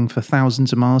travelling for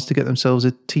thousands of miles to get themselves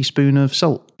a teaspoon of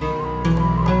salt.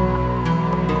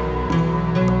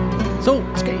 Salt,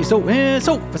 let's get your salt here.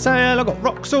 Salt for sale. I've got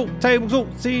rock salt, table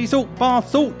salt, sea salt,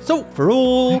 bath salt, salt for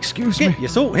all. Excuse get me. Get your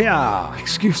salt here.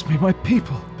 Excuse me, my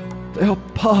people. They are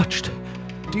parched.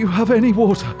 Do you have any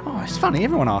water? Oh, it's funny.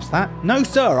 Everyone asks that. No,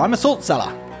 sir. I'm a salt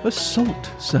seller. A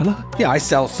salt cellar? Yeah, I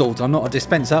sell salt. I'm not a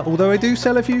dispenser, although I do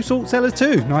sell a few salt cellars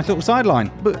too. Nice little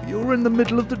sideline. But you're in the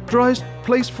middle of the driest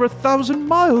place for 1,000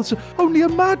 miles. Only a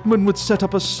madman would set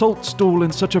up a salt stall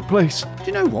in such a place. Do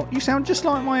you know what? You sound just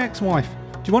like my ex-wife.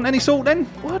 Do you want any salt then?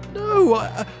 What? No,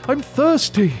 I'm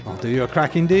thirsty. I'll do you a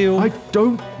cracking deal. I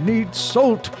don't need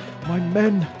salt. My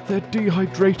men, they're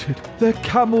dehydrated. Their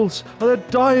camels, they're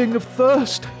dying of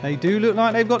thirst. They do look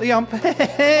like they've got the hump.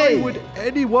 Why would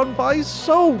anyone buy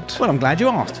salt? Well, I'm glad you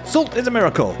asked. Salt is a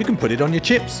miracle. You can put it on your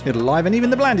chips. It'll liven even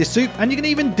the blandest soup, and you can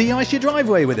even de-ice your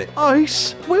driveway with it.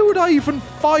 Ice? Where would I even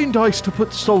find ice to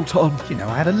put salt on? You know,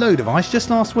 I had a load of ice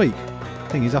just last week.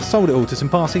 Thing is, I sold it all to some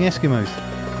passing Eskimos.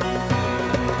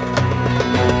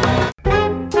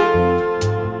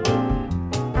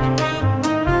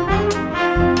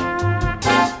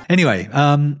 Anyway,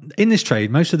 in this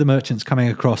trade, most of the merchants coming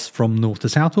across from north to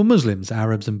south were Muslims,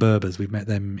 Arabs and Berbers. We've met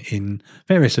them in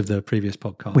various of the previous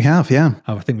podcasts. We have, yeah.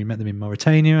 I think we met them in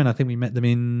Mauritania and I think we met them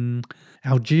in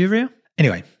Algeria.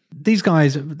 Anyway, these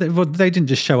guys, they didn't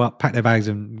just show up, pack their bags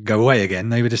and go away again.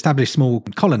 They would establish small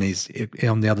colonies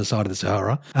on the other side of the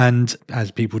Sahara. And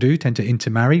as people do, tend to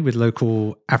intermarry with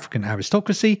local African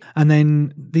aristocracy. And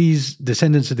then these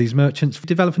descendants of these merchants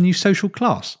develop a new social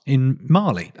class in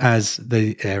Mali, as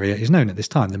the area is known at this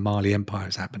time. The Mali Empire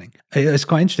is happening. It's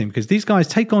quite interesting because these guys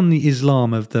take on the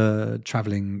Islam of the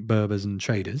traveling Berbers and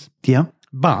traders. Yeah.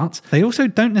 But they also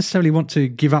don't necessarily want to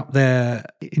give up their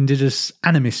indigenous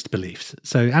animist beliefs.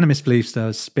 So animist beliefs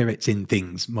are spirits in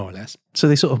things, more or less. So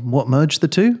they sort of, merge the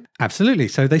two? Absolutely.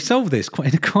 So they solve this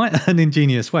in quite an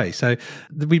ingenious way. So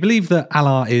we believe that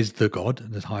Allah is the God,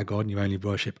 the high God, and you only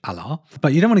worship Allah.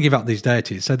 But you don't want to give up these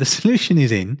deities. So the solution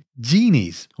is in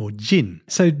genies or jinn.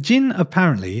 So jinn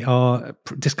apparently are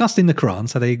discussed in the Quran.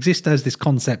 So they exist as this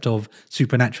concept of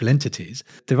supernatural entities.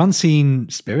 They're unseen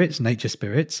spirits, nature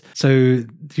spirits. So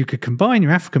you could combine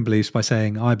your African beliefs by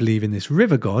saying, I believe in this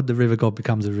river god. The river god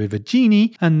becomes a river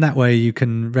genie. And that way you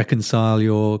can reconcile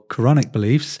your Quranic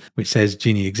beliefs, which says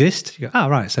genie exist. You go,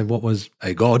 right. So what was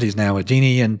a god is now a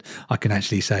genie. And I can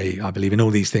actually say, I believe in all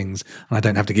these things and I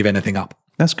don't have to give anything up.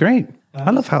 That's great.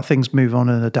 I love how things move on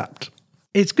and adapt.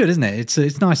 It's good, isn't it?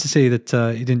 It's nice to see that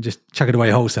you didn't just chuck it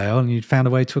away wholesale and you found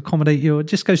a way to accommodate it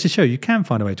just goes to show you can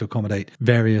find a way to accommodate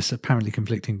various apparently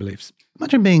conflicting beliefs.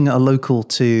 Imagine being a local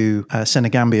to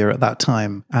Senegambia at that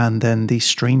time and then these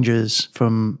strangers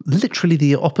from literally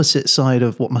the opposite side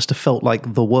of what must have felt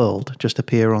like the world just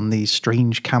appear on these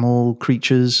strange camel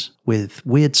creatures with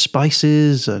weird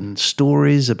spices and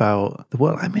stories about the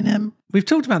world. I mean, we've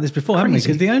talked about this before, haven't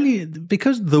we?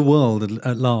 Because the world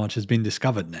at large has been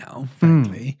discovered now,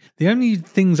 frankly, the only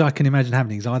things I can imagine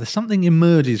happening is either something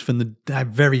emerges from the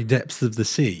very depths of the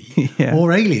sea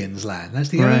or aliens land. That's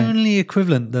the only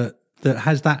equivalent that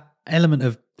has that element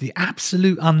of the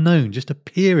absolute unknown just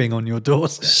appearing on your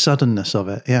doorstep. Suddenness of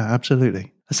it. Yeah,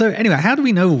 absolutely. So anyway, how do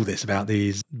we know all this about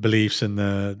these beliefs and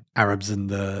the Arabs and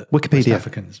the Wikipedia. West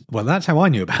Africans? Well, that's how I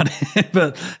knew about it.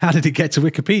 But how did it get to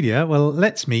Wikipedia? Well,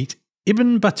 let's meet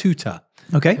Ibn Battuta.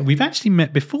 Okay. We've actually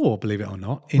met before, believe it or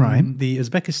not, in the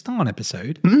Uzbekistan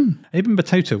episode. Ibn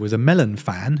Battuta was a melon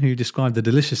fan who described the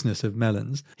deliciousness of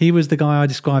melons. He was the guy I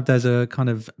described as a kind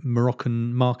of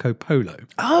Moroccan Marco Polo.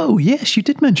 Oh, yes, you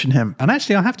did mention him. And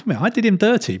actually, I have to admit, I did him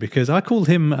dirty because I called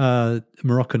him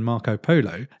Moroccan Marco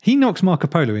Polo. He knocks Marco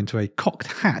Polo into a cocked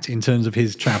hat in terms of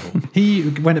his travel. He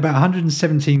went about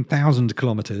 117,000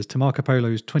 kilometers to Marco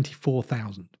Polo's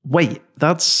 24,000. Wait,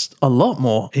 that's a lot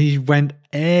more. He went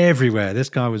everywhere. This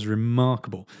guy was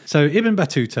remarkable. So Ibn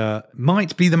Battuta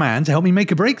might be the man to help me make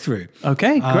a breakthrough.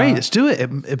 Okay, great. Let's do it,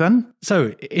 Ibn. So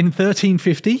in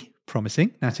 1350,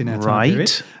 promising, that's in our time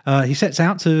period, he sets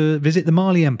out to visit the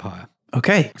Mali Empire.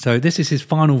 Okay. So this is his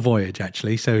final voyage,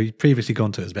 actually. So he's previously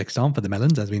gone to Uzbekistan for the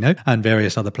melons, as we know, and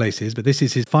various other places. But this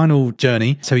is his final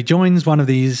journey. So he joins one of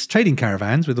these trading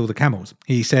caravans with all the camels.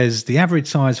 He says the average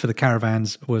size for the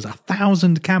caravans was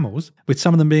 1,000 camels, with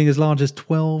some of them being as large as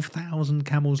 12,000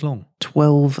 camels long.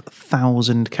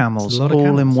 12,000 camels, It's a lot of all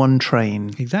in camels. one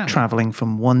train, Exactly. traveling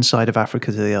from one side of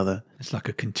Africa to the other. It's like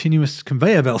a continuous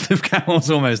conveyor belt of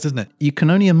camels almost, isn't it? You can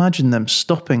only imagine them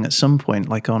stopping at some point,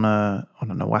 like on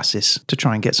an oasis, to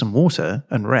try and get some water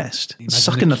and rest,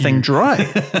 sucking the the thing queue. dry.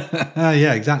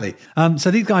 Yeah, exactly.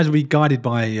 So these guys will be guided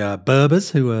by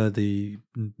Berbers, who are the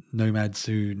nomads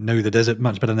who know the desert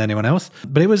much better than anyone else.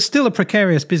 But it was still a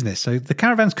precarious business. So the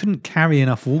caravans couldn't carry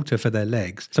enough water for their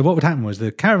legs. So what would happen was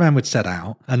the caravan would set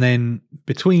out, and then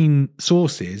between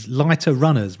sources, lighter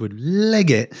runners would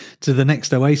leg it to the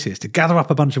next oasis to gather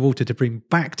up a bunch of water to bring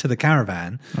back to the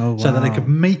caravan so that they could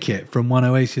make it from one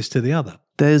oasis to the other.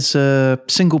 There's a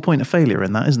single point of failure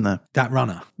in that, isn't there? That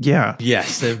runner. Yeah.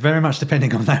 Yes, they're very much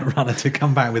depending on that runner to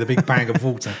come back with a big bag of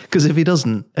water. Because if he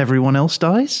doesn't, everyone else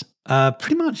dies?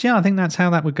 Pretty much, yeah. I think that's how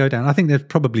that would go down. I think there's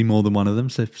probably more than one of them,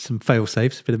 so some fail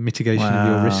safes, a bit of mitigation of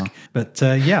your risk. But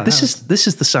yeah, This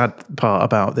is the sad part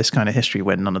about this kind of history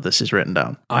when none of this is written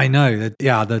down. I know that.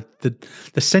 Yeah,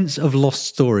 the sense of lost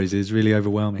stories is really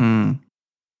overwhelming.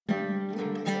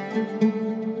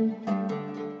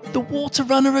 The water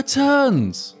runner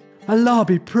returns. Allah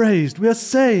be praised, we are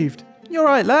saved. You're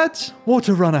right, lads.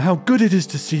 Water runner, how good it is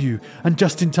to see you. And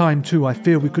just in time too, I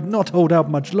fear we could not hold out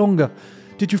much longer.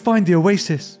 Did you find the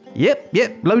oasis? Yep,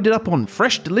 loaded up on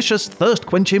fresh, delicious,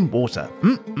 thirst-quenching water.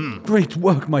 Great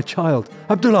work, my child.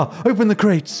 Abdullah, open the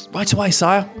crates. Right away,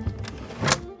 sire.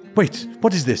 Wait,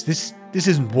 what is this? This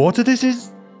isn't water, this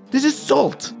is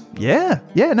salt. Yeah,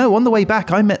 no, on the way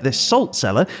back I met this salt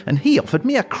seller and he offered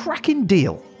me a cracking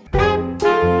deal.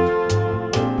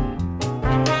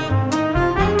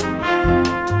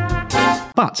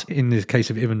 But in the case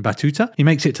of Ibn Battuta, he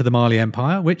makes it to the Mali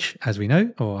Empire, which, as we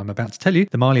know, or I'm about to tell you,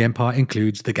 the Mali Empire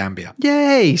includes the Gambia.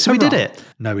 Yay, so we did Hurrah. it.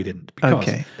 No, we didn't. Because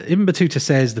Okay. Ibn Battuta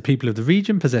says the people of the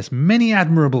region possess many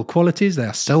admirable qualities. They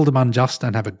are seldom unjust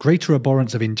and have a greater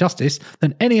abhorrence of injustice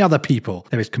than any other people.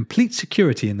 There is complete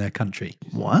security in their country.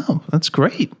 Wow, that's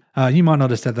great. You might not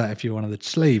have said that if you're one of the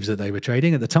slaves that they were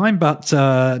trading at the time, but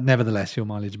nevertheless, your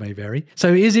mileage may vary.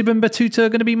 So is Ibn Battuta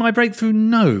going to be my breakthrough?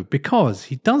 No, because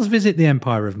he does visit the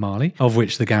Empire of Mali, of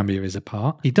which the Gambia is a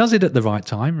part. He does it at the right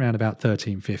time, around about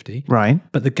 1350. Right.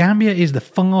 But the Gambia is the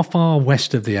far, far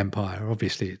west of the empire.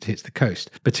 Obviously, it hits the coast.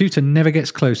 Battuta never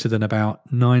gets closer than about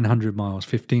 900 miles,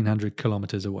 1,500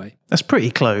 kilometers away. That's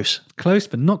pretty close. Close,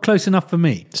 but not close enough for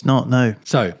me. It's not, no.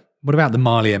 So, what about the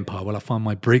Mali Empire? Well, I find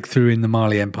my breakthrough in the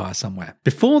Mali Empire somewhere.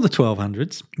 Before the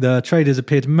 1200s, the traders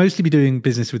appear to mostly be doing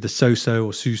business with the Soso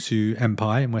or Susu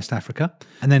Empire in West Africa.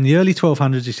 And then the early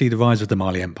 1200s, you see the rise of the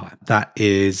Mali Empire. That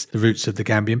is the roots of the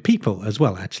Gambian people as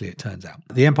well, actually, it turns out.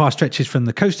 The empire stretches from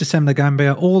the coast of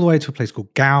Senegambia all the way to a place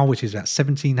called Gao, which is about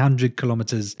 1,700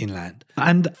 kilometers inland.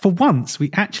 And for once, we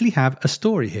actually have a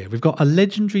story here. We've got a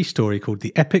legendary story called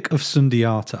the Epic of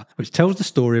Sundiata, which tells the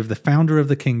story of the founder of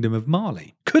the Kingdom of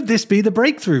Mali. Could this be the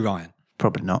breakthrough, Ryan?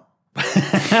 Probably not.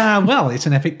 Well, it's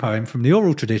an epic poem from the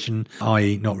oral tradition,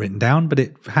 i.e. not written down, but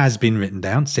it has been written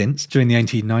down since. During the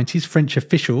 1890s, French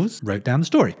officials wrote down the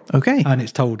story. Okay. And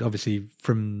it's told, obviously,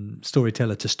 from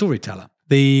storyteller to storyteller.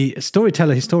 The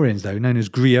storyteller historians, though, known as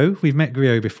griots, we've met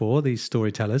griot before, these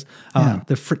storytellers.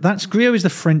 Griot is the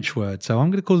French word, so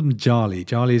I'm going to call them Jali.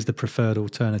 Jali is the preferred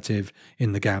alternative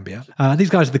in the Gambia. These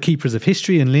guys are the keepers of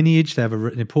history and lineage. They have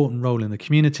an important role in the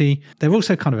community. They're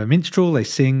also kind of a minstrel. They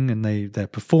sing and they're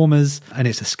performers, and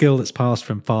it's a skill that's passed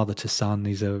from father to son.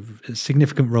 These are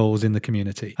significant roles in the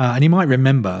community. And you might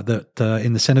remember that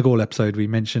in the Senegal episode, we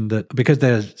mentioned that because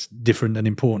they're different and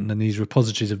important and these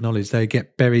repositories of knowledge, they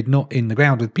get buried not in the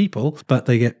ground with people, but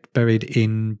they get buried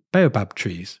in baobab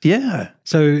trees. Yeah.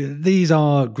 So these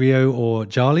are griot or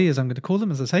Jali, as I'm going to call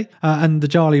them, as I say. And the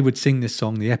Jali would sing this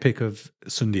song, the Epic of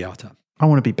Sundiata. I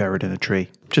want to be buried in a tree.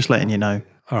 Just letting you know.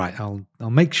 All right, I'll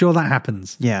make sure that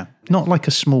happens. Yeah. Not like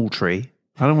a small tree.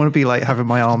 I don't want to be like having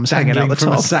my arms hanging out the From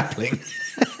a top. sapling.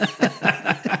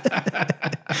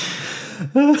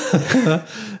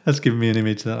 That's given me an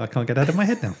image that I can't get out of my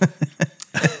head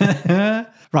now.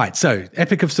 Right, so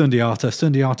Epic of Sundiata.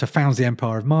 Sundiata founds the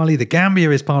Empire of Mali. The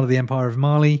Gambia is part of the Empire of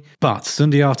Mali, but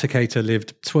Sundiata Keita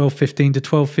lived 1215 to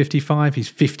 1255. He's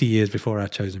 50 years before our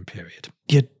chosen period.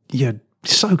 You're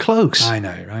So close. I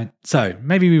know, right? So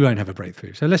maybe we won't have a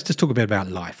breakthrough. So let's just talk a bit about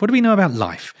life. What do we know about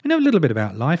life? We know a little bit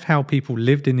about life, how people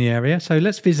lived in the area. So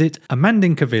let's visit a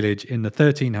Mandinka village in the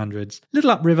 1300s,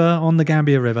 little upriver on the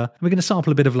Gambia River. We're going to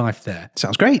sample a bit of life there.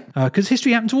 Sounds great. Because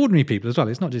history happened to ordinary people as well.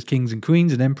 It's not just kings and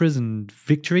queens and emperors and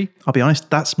victory. I'll be honest,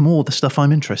 that's more the stuff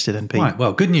I'm interested in, Pete. Right,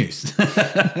 well, good news.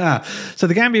 So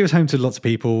the Gambia is home to lots of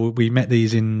people. We met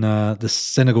these in the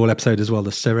Senegal episode as well,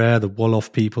 the Serer, the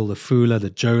Wolof people, the Fula,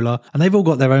 the Jola, and they've all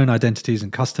got their own identities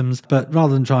and customs. But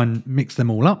rather than try and mix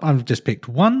them all up, I've just picked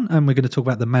one, and we're going to talk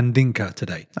about the Mandinka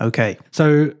today. Okay.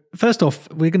 So first off,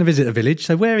 we're going to visit a village.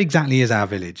 So where exactly is our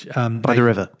village? By the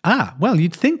river. Well,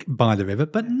 you'd think by the river,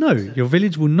 but no, your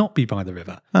village will not be by the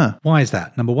river. Why is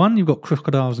that? Number one, you've got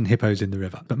crocodiles and hippos in the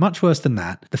river. But much worse than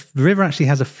that, the river actually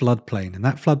has a floodplain, and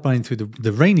that floodplain through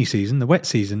the rainy season, the wet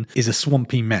season, is a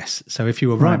swampy mess. So if you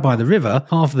were right by the river,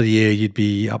 half of the year you'd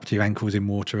be up to your ankles in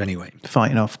water anyway.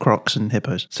 Fighting off crocs and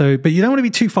hippos. So, but you don't want to be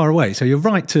too far away. So you're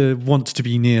right to want to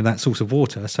be near that source of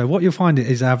water. So what you'll find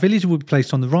is our village will be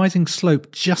placed on the rising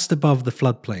slope just above the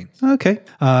floodplain. Okay.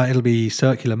 It'll be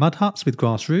circular mud huts with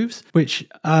grass roofs, which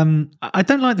I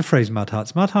don't like the phrase mud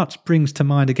huts. Mud huts brings to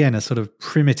mind, again, a sort of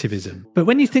primitivism. But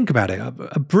when you think about it,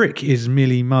 a brick is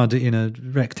merely mud in a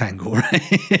rectangle,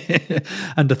 right?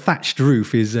 And a thatched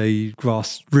roof is a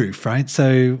grass roof, right?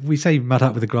 So we say mud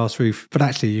hut with a grass roof, but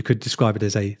actually you could describe it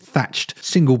as a thatched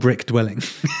single brick dwelling.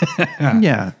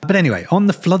 Yeah. But anyway, on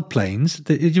the floodplains,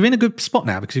 you're in a good spot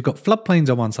now because you've got floodplains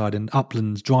on one side and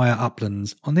uplands, drier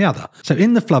uplands on the other. So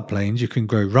in the floodplains, you can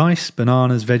grow rice,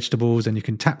 bananas, vegetables, and you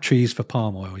can tap trees for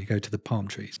palm oil. You go to the palm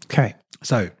trees. Okay.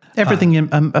 So Everything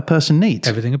a person needs.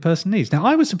 everything a person needs. Now,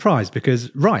 I was surprised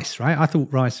because rice, right? I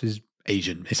thought rice is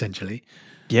Asian, essentially.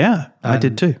 Yeah, I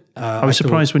did too. I was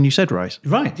surprised when you said rice.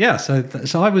 Right, yeah.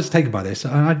 So I was taken by this.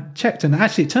 And I checked, and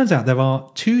actually it turns out there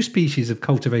are two species of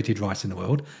cultivated rice in the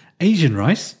world, Asian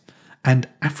rice and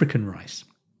African rice.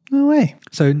 No way.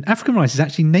 So African rice is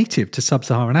actually native to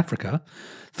sub-Saharan Africa,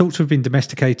 thought to have been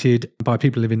domesticated by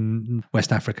people living in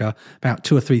West Africa about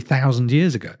 2,000 or 3,000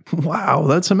 years ago. Wow,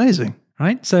 that's amazing.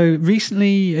 Right. So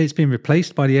recently it's been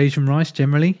replaced by the Asian rice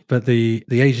generally, but the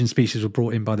Asian species were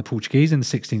brought in by the Portuguese in the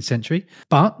 16th century.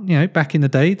 But, you know, back in the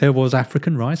day, there was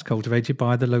African rice cultivated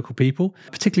by the local people,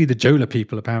 particularly the Jola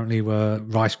people apparently were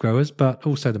rice growers, but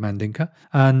also the Mandinka.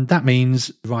 And that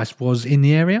means rice was in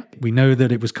the area. We know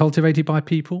that it was cultivated by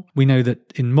people. We know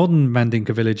that in modern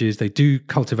Mandinka villages, they do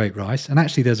cultivate rice. And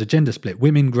actually there's a gender split.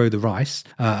 Women grow the rice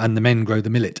and the men grow the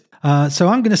millet. So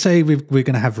I'm going to say we're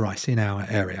going to have rice in our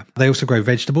area. They also grow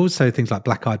vegetables, so things like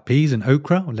black-eyed peas and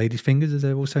okra, or lady's fingers as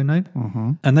they're also known.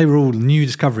 Mm-hmm. And they were all new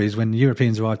discoveries when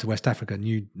Europeans arrived to West Africa,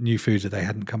 new foods that they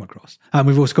hadn't come across. And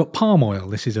we've also got palm oil.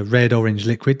 This is a red-orange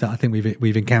liquid that I think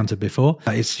we've encountered before.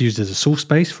 It's used as a sauce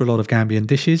base for a lot of Gambian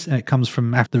dishes. It comes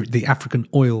from the African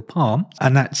oil palm,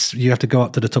 and that's you have to go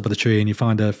up to the top of the tree and you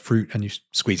find a fruit and you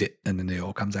squeeze it, and then the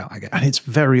oil comes out, I guess. And it's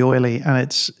very oily, and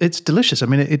it's delicious. I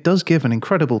mean, it does give an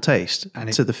incredible taste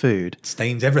to the food.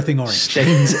 Stains everything orange.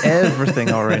 Stains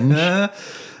everything orange.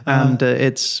 And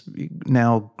it's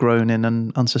now grown in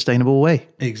an unsustainable way.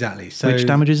 Exactly. So, which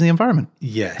damages the environment.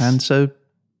 Yes. And so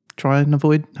try and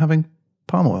avoid having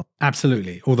palm oil.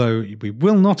 Absolutely. Although we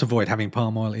will not avoid having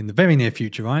palm oil in the very near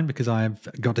future, Ryan, because I have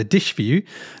got a dish for you.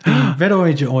 The red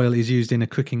orange oil is used in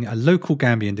cooking a local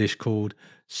Gambian dish called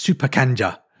super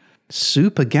kanja.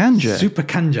 Super ganja. Super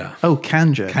kanja. Oh,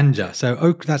 kanja. Kanja.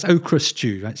 So that's okra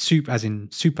stew, right? Soup as in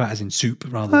soup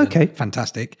rather than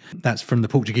fantastic. That's from the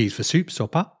Portuguese for soup,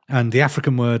 sopa. And the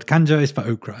African word kanja is for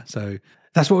okra. So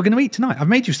that's what we're going to eat tonight. I've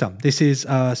made you some. This is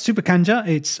super kanja.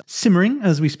 It's simmering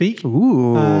as we speak.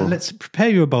 Ooh. Let's prepare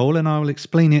you a bowl and I will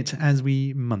explain it as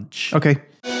we munch. Okay.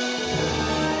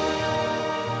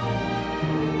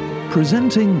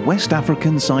 Presenting West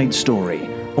African Side Story.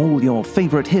 All your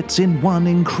favourite hits in one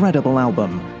incredible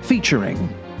album, featuring...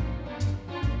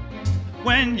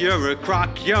 When you're a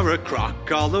croc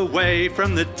all the way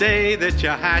from the day that you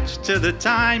hatch to the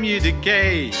time you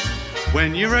decay.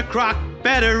 When you're a croc,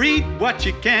 better eat what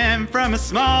you can, from a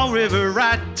small river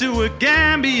rat to a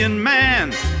Gambian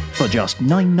man. For just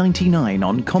 $9.99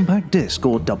 on compact disc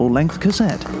or double-length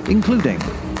cassette, including...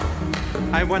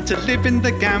 I want to live in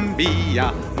the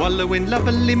Gambia, wallow in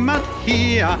lovely mud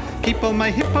here, keep all my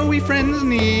hippo-y friends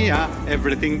near,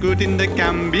 everything good in the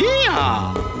Gambia.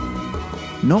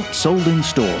 Not sold in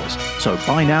stores, so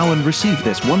buy now and receive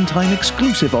this one-time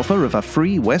exclusive offer of a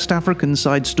free West African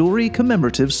Side Story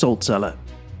commemorative salt cellar.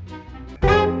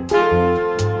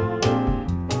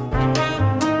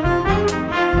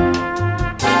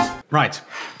 Right.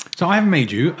 So I have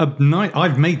made you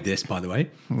I've made this, by the way.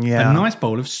 Yeah. A nice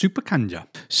bowl of super kanja.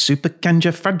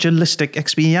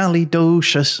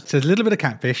 Supercanjafragilisticsexpialidocious. So there's a little bit of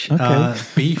catfish, Okay.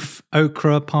 beef,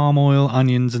 okra, palm oil,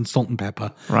 onions, and salt and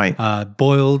pepper. Right.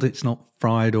 Boiled. It's not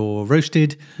fried or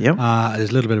roasted. Yep. There's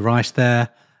a little bit of rice there,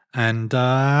 and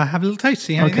have a little taste.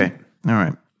 See how you Okay. think. All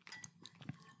right.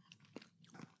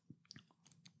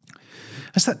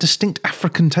 That's that distinct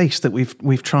African taste that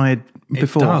we've tried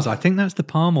before. It does. I think that's the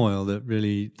palm oil that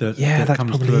really that That's comes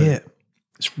probably through. it.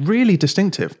 It's really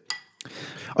distinctive.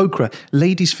 Okra,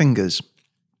 lady's fingers.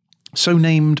 So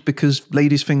named because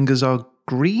ladies' fingers are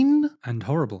green And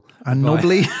horrible. and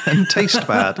knobbly and taste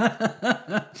bad.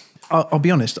 I'll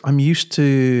be honest, I'm used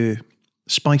to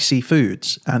spicy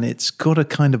foods and it's got a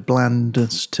kind of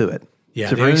blandness to it. Yeah,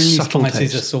 it's a the very only subtle spice is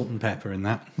taste. a salt and pepper in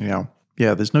that. Yeah.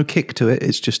 Yeah, there's no kick to it.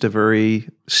 It's just a very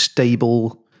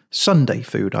stable Sunday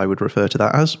food, I would refer to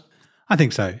that as. I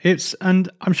think so. And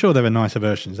I'm sure there are nicer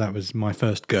versions. That was my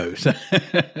first go. So.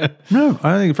 No,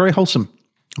 I think it's very wholesome.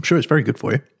 I'm sure it's very good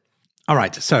for you. All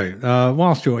right. So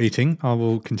whilst you're eating, I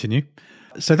will continue.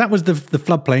 So that was the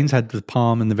floodplains had the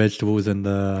palm and the vegetables and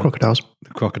the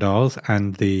crocodiles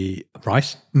and the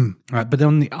rice. Right, but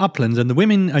on the uplands and the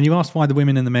women, and you asked why the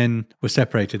women and the men were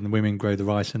separated, and the women grow the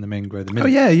rice and the men grow the millet.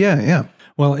 Oh, yeah.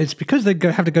 Well, it's because they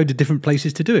have to go to different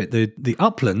places to do it. The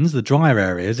uplands, the drier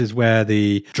areas, is where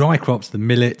the dry crops, the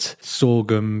millet,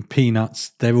 sorghum, peanuts,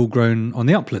 they're all grown on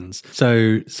the uplands.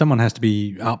 So someone has to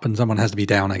be up and someone has to be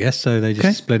down, I guess. So they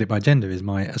just split it by gender is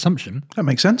my assumption. That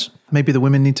makes sense. Maybe the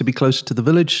women need to be closer to the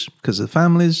village because of the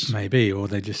families. Maybe, or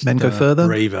they just Men go further?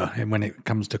 braver when it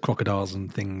comes to crocodiles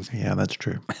and things. Yeah, that's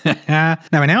true. Now,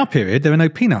 in our period, there were no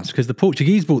peanuts because the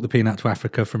Portuguese brought the peanut to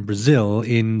Africa from Brazil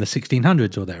in the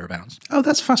 1600s or thereabouts. Oh,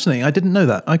 that's fascinating. I didn't know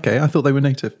that. Okay, I thought they were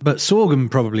native. But sorghum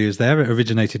probably is there. It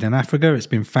originated in Africa. It's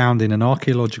been found in an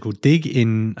archaeological dig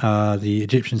in the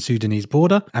Egyptian-Sudanese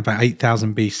border about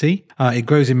 8,000 BC. It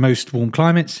grows in most warm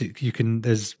climates.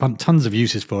 There's tons of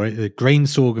uses for it. The grain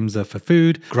sorghums are for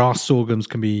food. Grass sorghums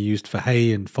can be used for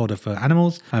hay and fodder for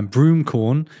animals. And broom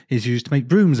corn is used to make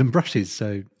brooms and brushes.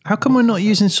 So How come we're not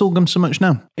using sorghum so much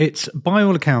now? it's, by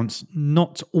all accounts,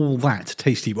 not all that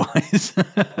tasty-wise.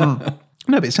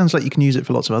 No, but it sounds like you can use it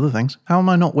for lots of other things. How am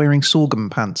I not wearing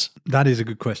sorghum pants? That is a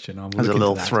good question. I will As a look into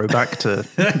little that. throwback to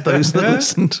those that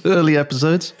listened to early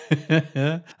episodes.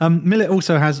 Millet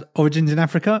also has origins in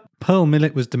Africa. Pearl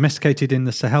millet was domesticated in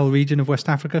the Sahel region of West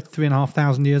Africa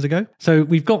 3,500 years ago. So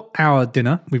we've got our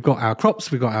dinner, we've got our crops,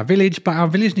 we've got our village, but our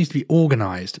village needs to be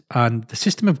organised. And the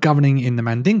system of governing in the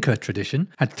Mandinka tradition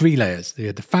had 3 layers. You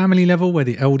had the family level, where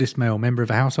the eldest male member of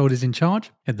a household is in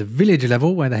charge. At the village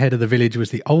level, where the head of the village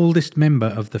was the oldest member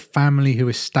of the family who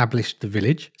established the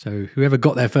village. So whoever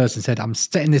got there first and said, I'm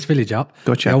setting this village up,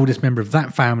 Gotcha. the oldest member of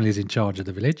that family is in charge of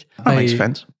the village. That makes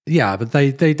sense. Yeah, but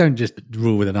they don't just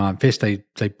rule with an iron fist. They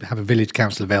have a village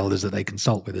council of elders that they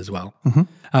consult with as well.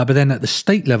 But then at the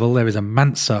state level, there is a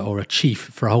Mansa or a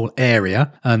chief for a whole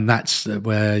area. And that's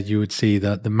where you would see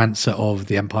that the Mansa of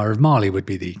the Empire of Mali would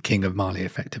be the king of Mali,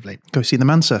 effectively. Go see the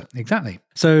Mansa. Exactly.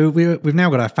 So we've now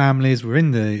got our families. We're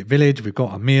in the village. We've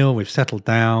got a meal. We've settled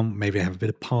down. Maybe have a bit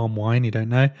of palm wine. You don't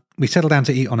know. We settle down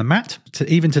to eat on a mat.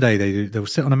 Even today, they'll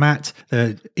sit on a mat,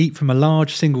 eat from a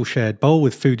large single shared bowl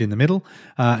with food in the middle,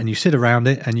 and you sit around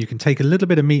it, and you can take a little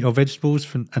bit of meat or vegetables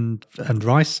and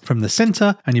rice from the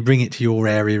center, and you bring it to your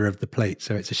area of the plate.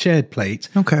 So it's a shared plate.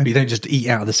 Okay. But you don't just eat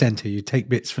out of the center. You take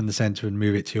bits from the center and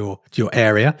move it to your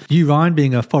area. You, Ryan,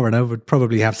 being a foreigner, would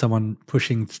probably have someone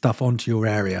pushing stuff onto your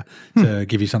area to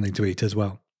give you something to eat as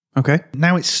well. Okay.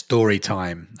 Now it's story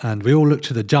time, and we all look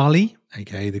to the Jali,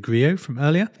 aka the griot from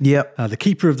earlier. Yep. The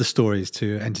keeper of the stories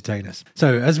to entertain us.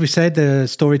 So, as we said, they're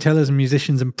storytellers and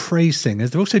musicians and praise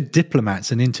singers. They're also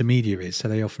diplomats and intermediaries, so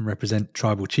they often represent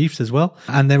tribal chiefs as well.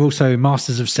 And they're also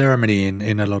masters of ceremony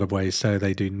in a lot of ways, so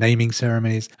they do naming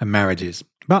ceremonies and marriages.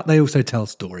 But they also tell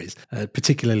stories,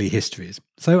 particularly histories.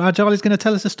 So our Jali's going to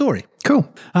tell us a story. Cool.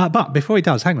 But before he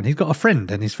does, hang on, he's got a friend,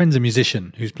 and his friend's a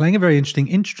musician who's playing a very interesting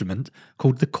instrument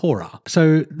called the kora.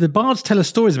 So the bards tell us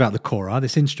stories about the kora,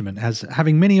 this instrument, as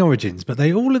having many origins, but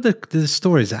all of the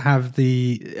stories that have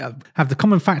the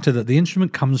common factor that the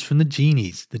instrument comes from the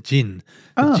genies, the jinn.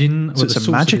 The jinn, so it's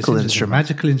a magical instrument. It's a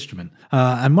magical instrument.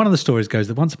 And one of the stories goes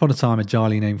that once upon a time, a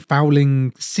Jali named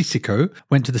Fowling Sissiko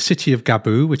went to the city of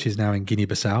Gabu, which is now in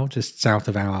Guinea-Bissau, just south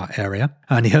of our area,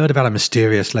 and he heard about a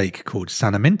mysterious lake called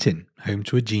Sanamentin, home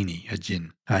to a genie, a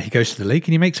jinn. He goes to the lake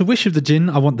and he makes a wish of the jinn.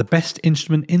 I want the best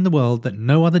instrument in the world that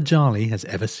no other Jali has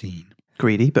ever seen.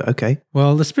 Greedy, but okay.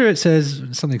 Well, the spirit says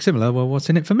something similar. Well, what's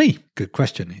in it for me? Good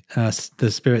question.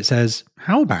 The spirit says,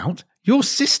 how about your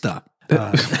sister?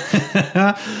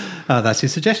 That's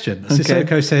his suggestion.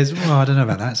 Sissoko says, well, I don't know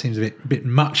about that. Seems a bit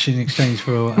much in exchange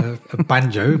for a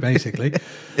banjo, basically.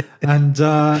 And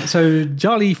so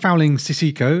Charlie Fowling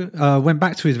Sissoko went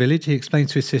back to his village. He explained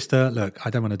to his sister, look, I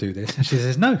don't want to do this. And she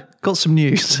says, no. Got some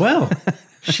news. Well,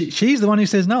 she's the one who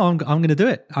says, no, I'm going to do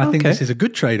it. I think this is a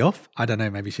good trade-off. I don't know.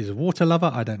 Maybe she's a water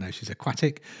lover. I don't know. She's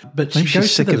aquatic. But Maybe she goes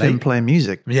she's sick to the of lake. him playing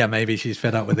music. Yeah, maybe she's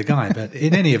fed up with the guy. But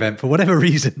in any event, for whatever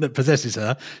reason that possesses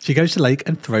her, she goes to the lake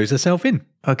and throws herself in.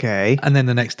 Okay. And then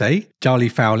the next day, Charlie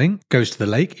Fowling goes to the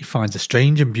lake. He finds a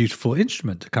strange and beautiful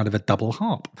instrument, kind of a double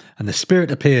harp. And the spirit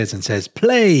appears and says,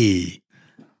 play.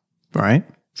 Right.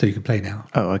 So you can play now.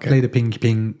 Oh, okay. Play the Ping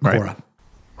Ping Right. Kora.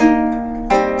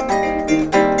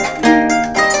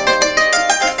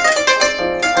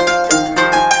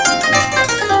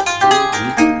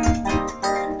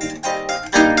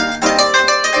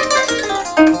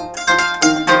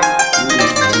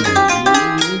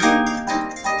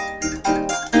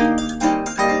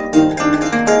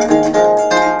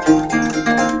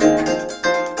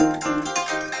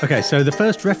 Okay, so the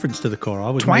first reference to the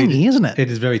kora was Twangy, isn't it? It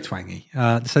is very twangy.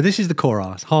 So this is the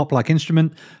kora, harp-like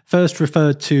instrument, first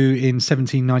referred to in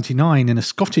 1799 in a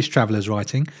Scottish traveller's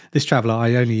writing. This traveller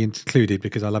I only included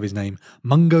because I love his name,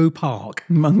 Mungo Park.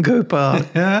 Mungo Park.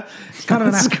 Yeah, it's kind of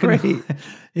an That's African. great.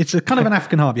 It's a kind of an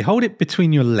African harp. You hold it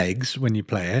between your legs when you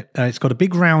play it. It's got a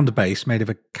big round base made of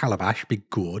a calabash, big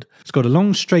gourd. It's got a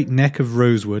long straight neck of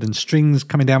rosewood and strings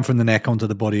coming down from the neck onto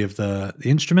the body of the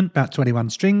instrument, about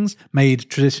 21 strings, made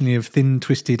traditionally of thin,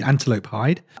 twisted antelope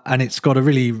hide. And it's got a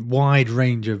really wide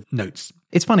range of notes.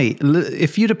 It's funny.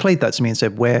 If you'd have played that to me and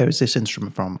said, where is this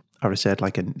instrument from? I would have said,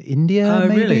 like, in India, Oh,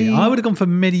 maybe? really? I would have gone for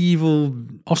medieval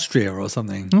Austria or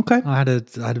something. Okay. I had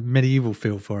a medieval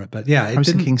feel for it, but yeah. I was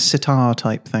thinking sitar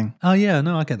type thing. Oh, yeah,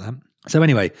 no, I get that. So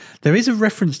anyway, there is a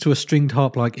reference to a stringed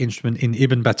harp-like instrument in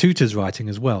Ibn Battuta's writing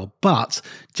as well, but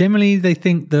generally they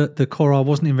think that the kora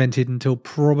wasn't invented until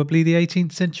probably the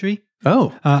 18th century.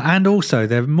 Oh. And also,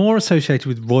 they're more associated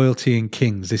with royalty and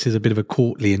kings. This is a bit of a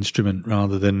courtly instrument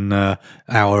rather than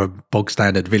our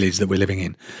bog-standard village that we're living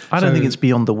in. I don't think it's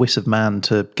beyond the wit of man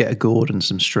to get a gourd and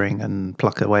some string and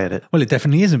pluck away at it. Well, it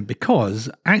definitely isn't, because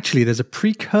actually there's a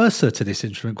precursor to this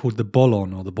instrument called the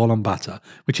bolon or the bolon bata,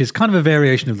 which is kind of a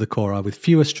variation of the kora with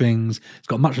fewer strings. It's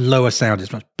got much lower sound.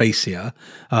 It's much bassier,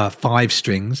 5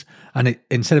 strings. And it,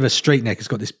 instead of a straight neck, it's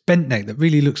got this bent neck that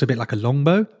really looks a bit like a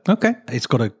longbow. Okay. It's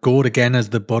got a gourd again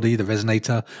as the body, the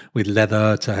resonator, with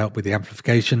leather to help with the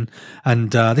amplification.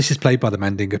 And this is played by the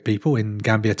Mandinga people in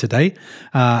Gambia today.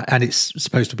 And it's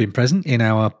supposed to have been present in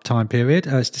our time period.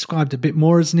 It's described a bit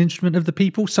more as an instrument of the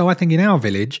people. So I think in our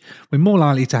village, we're more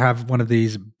likely to have one of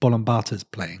these bolombatas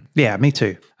playing. Yeah, me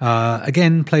too.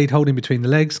 Again, played holding between the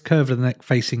legs, curve of the neck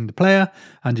facing the player,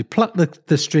 and you pluck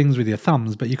the strings with your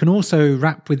thumbs, but you can also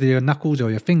rap with your knuckles or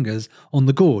your fingers on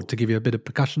the gourd to give you a bit of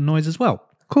percussion noise as well.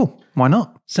 Cool. Why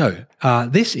not? So,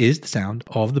 this is the sound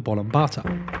of the bolombata.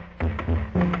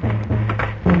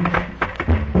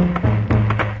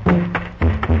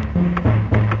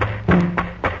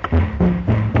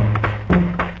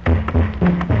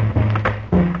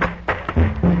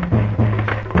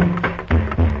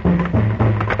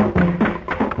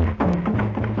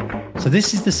 So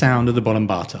this is the sound of the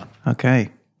bolombata.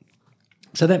 Okay.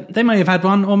 So they may have had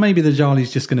one, or maybe the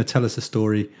Jali's just going to tell us a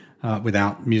story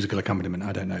without musical accompaniment.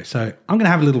 I don't know. So I'm going to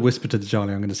have a little whisper to the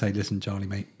Jali. I'm going to say, listen, Jali,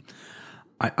 mate,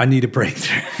 I need a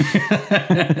breakthrough.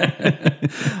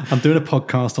 I'm doing a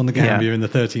podcast on the Gambia in the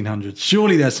 1300s.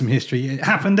 Surely there's some history. It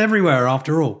happened everywhere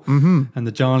after all. Mm-hmm. And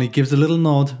the Jali gives a little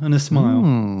nod and a smile.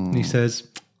 And he says,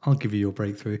 I'll give you your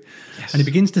breakthrough. Yes. And he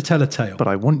begins to tell a tale. But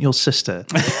I want your sister.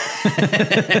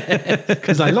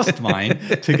 Because I lost mine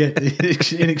to get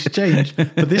in exchange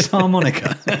for this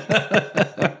harmonica.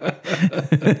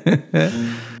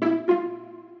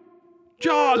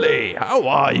 Charlie, how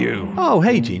are you? Oh,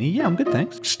 hey, Jeannie. Yeah, I'm good,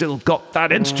 thanks. Still got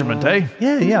that instrument, eh?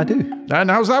 Yeah, I do.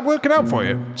 And how's that working out for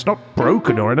you? It's not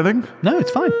broken or anything? No,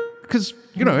 it's fine. Because,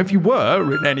 if you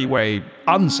were in any way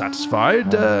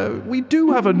unsatisfied, we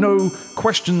do have a no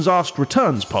questions asked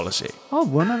returns policy. Oh,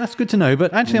 well, no, that's good to know,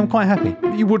 but actually I'm quite happy.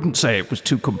 You wouldn't say it was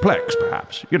too complex,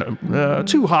 perhaps.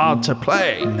 Too hard to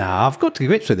play. Nah, I've got to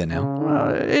grips with it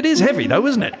now. It is heavy, though,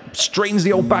 isn't it? Strains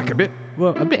the old back a bit.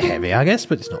 Well, a bit heavy, I guess,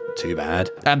 but it's not too bad.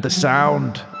 And the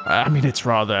sound, it's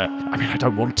rather, I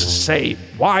don't want to say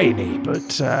whiny,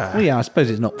 but... Well, yeah, I suppose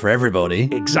it's not for everybody.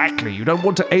 Exactly, you don't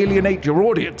want to alienate your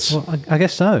audience. Well, I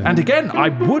guess so. And again, I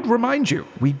would remind you,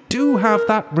 we do have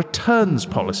that returns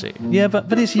policy. Yeah,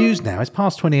 but it's used now. It's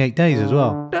past 28 days as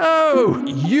well. No,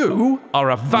 you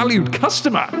are a valued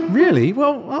customer. Really?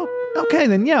 Well, Okay,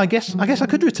 then, yeah, I guess I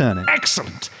could return it.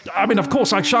 Excellent. I mean, of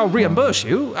course, I shall reimburse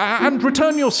you and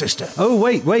return your sister. Oh,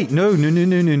 wait, no,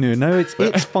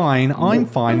 it's fine. I'm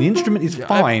fine. The instrument is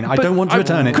fine. I don't want to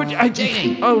return it.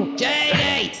 Janie!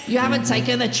 Janie! You haven't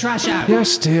taken the trash out.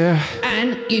 Yes, dear.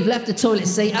 And you've left the toilet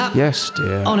seat up. Yes,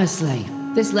 dear. Honestly,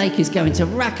 this lake is going to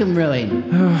rack and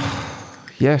ruin.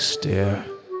 Yes, dear.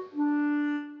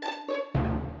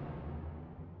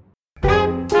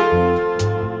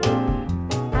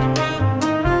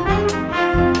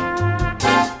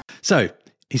 So,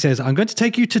 he says, I'm going to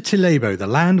take you to Tilebo, the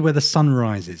land where the sun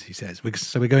rises, he says.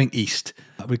 So we're going east.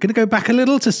 We're going to go back a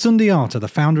little to Sundiata, the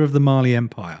founder of the Mali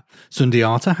Empire.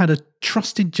 Sundiata had a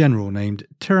trusted general named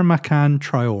Tiramakan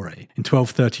Traore. In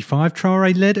 1235,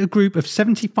 Traore led a group of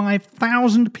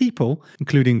 75,000 people,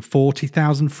 including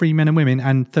 40,000 free men and women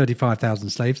and 35,000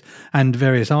 slaves and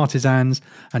various artisans,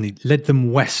 and he led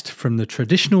them west from the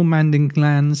traditional Manding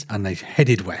lands, and they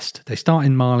headed west. They start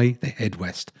in Mali, they head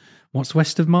west. What's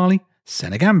west of Mali?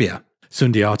 Senegambia.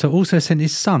 Sundiata also sent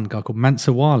his son, a guy called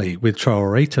Mansa Wali, with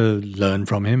Traore to learn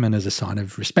from him and as a sign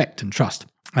of respect and trust.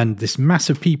 And this mass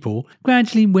of people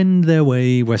gradually wend their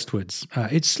way westwards.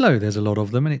 It's slow, there's a lot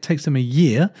of them, and it takes them a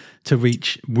year to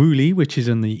reach Wuli, which is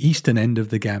on the eastern end of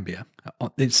the Gambia.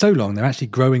 It's so long, they're actually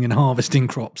growing and harvesting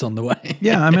crops on the way.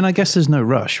 Yeah, I mean, I guess there's no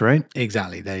rush, right?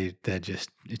 Exactly,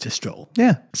 it's a stroll.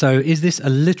 Yeah. So is this a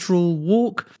literal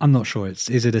walk? I'm not sure.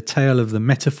 Is it a tale of the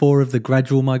metaphor of the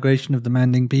gradual migration of the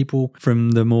Manding people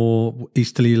from the more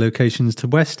easterly locations to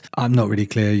west? I'm not really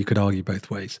clear. You could argue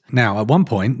both ways. Now, at one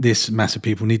point, this mass of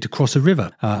people need to cross a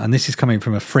river. And this is coming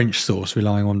from a French source,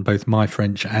 relying on both my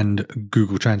French and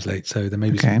Google Translate. So there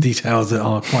may be some details that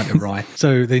are quite awry.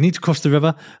 So they need to cross the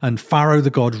river, and Pharaoh the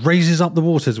god raises up the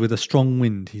waters with a strong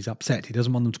wind. He's upset. He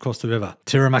doesn't want them to cross the river.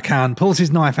 Tiramakan pulls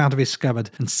his knife out of his scabbard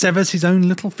and severs his own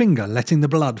little finger, letting the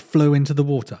blood flow into the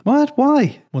water. What?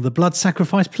 Why? Well, the blood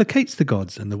sacrifice placates the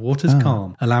gods and the water's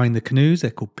calm, allowing the canoes,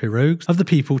 they're called pirogues, of the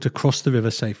people to cross the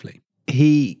river safely.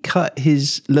 He cut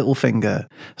his little finger.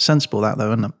 Sensible that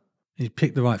though, isn't it? He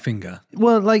picked the right finger.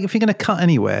 Well, like if you're going to cut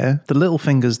anywhere, the little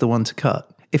finger's the one to cut.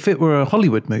 If it were a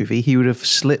Hollywood movie, he would have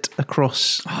slit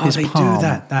across his they palm. do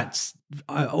that. That's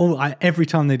every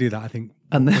time they do that, I think.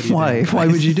 And then why? Why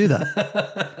would you do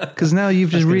that? Because now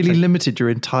you've just really limited your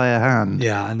entire hand.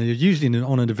 Yeah, and you're usually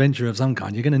on an adventure of some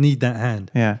kind. You're going to need that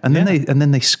hand. Yeah, and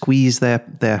then they squeeze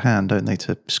their hand, don't they,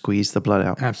 to squeeze the blood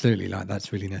out? Absolutely, like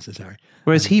that's really necessary.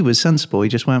 Whereas he was sensible. He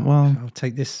just went, well, I'll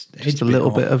take this just a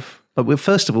little bit of. But well,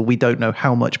 first of all, we don't know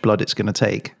how much blood it's going to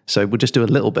take, so we'll just do a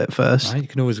little bit first. Right, you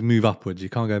can always move upwards. You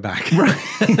can't go back. Right,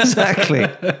 exactly.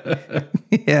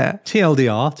 Yeah.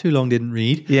 TLDR, too long didn't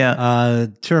read. Yeah.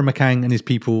 Tiramakan and his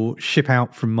people ship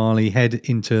out from Mali, head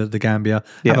into the Gambia,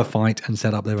 have a fight, and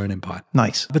set up their own empire.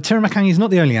 Nice. But Tiramakan is not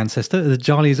the only ancestor. The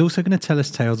Jali is also going to tell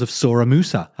us tales of Sora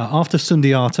Musa. After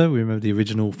Sundiata, we remember the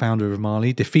original founder of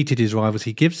Mali, defeated his rivals,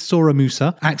 he gives Sora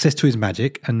Musa access to his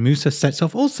magic, and Musa sets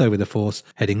off also with a force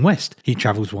heading west. He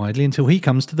travels widely until he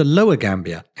comes to the lower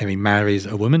Gambia. And he marries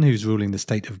a woman who's ruling the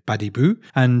state of Badibu,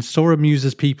 and Sora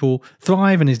Musa's people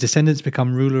thrive and his descendants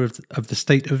become ruler of the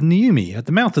state of Niumi at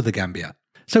the mouth of the Gambia.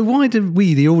 So why do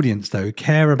we, the audience, though,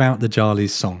 care about the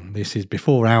Jali's song? This is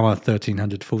before our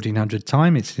 1300, 1400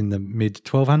 time. It's in the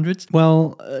mid-1200s.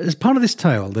 Well, as part of this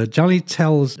tale, the Jali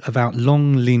tells about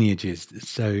long lineages.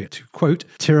 So, to quote,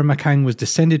 Tiramakan was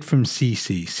descended from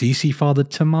Sisi. Sisi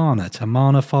fathered Tamana.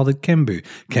 Tamana fathered Kembu.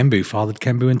 Kembu fathered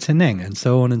Kembu and Teneng, and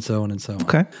so on and so on and so on.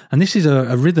 Okay. And this is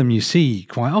a rhythm you see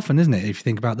quite often, isn't it? If you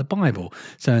think about the Bible.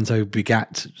 So-and-so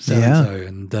begat so-and-so.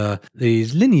 And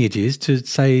these lineages to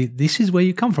say, this is where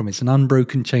you come from. It's an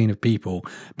unbroken chain of people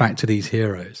back to these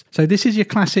heroes. So this is your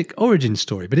classic origin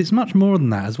story, but it's much more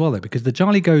than that as well, though, because the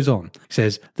Jali goes on. He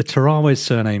says, the Tarawe's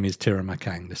surname is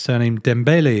Tiramakan. The surname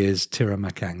Dembele is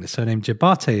Tiramakan. The surname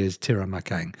Jabate is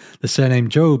Tiramakan. The surname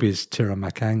Job is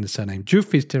Tiramakan. The surname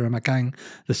Juf is Tiramakan.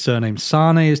 The surname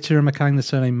Sane is Tiramakan. The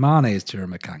surname Mane is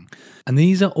Tiramakan. And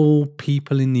these are all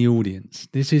people in the audience.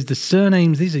 This is the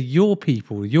surnames. These are your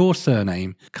people. Your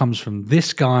surname comes from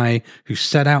this guy who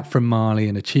set out from Mali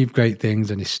and achieved great things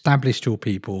and established your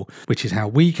people, which is how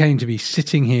we came to be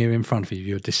sitting here in front of you.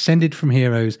 You're descended from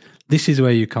heroes. This is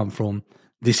where you come from.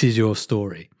 This is your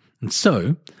story. And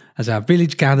so, as our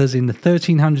village gathers in the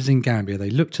 1300s in Gambia, they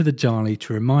look to the Jali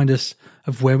to remind us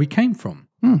of where we came from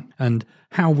and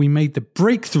how we made the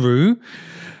breakthrough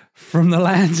from the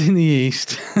lands in the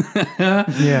east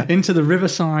into the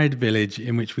riverside village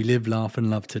in which we live, laugh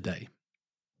and love today.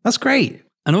 That's great.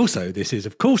 And also, this is,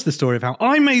 of course, the story of how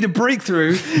I made a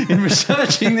breakthrough in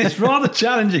researching this rather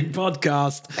challenging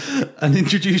podcast and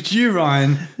introduced you,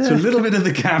 Ryan, to a little bit of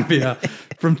the Gambia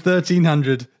from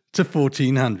 1300 to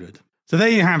 1400. So there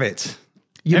you have it.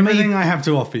 You Everything I have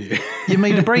to offer you. You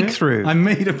made a breakthrough. I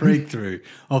made a breakthrough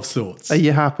of sorts. Are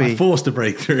you happy? I forced a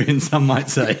breakthrough in, some might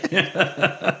say.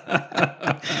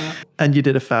 And you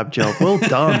did a fab job. Well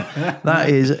done.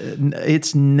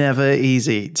 It's never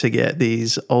easy to get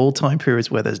these old time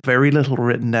periods where there's very little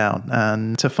written down,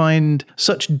 and to find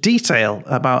such detail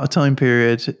about a time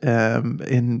period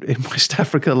in West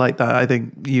Africa like that. I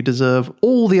think you deserve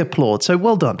all the applaud. So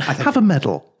well done. Have a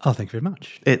medal. Oh, thank you very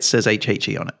much. It says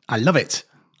HHE on it. I love it.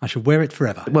 I shall wear it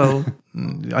forever. Well,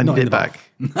 I need it back.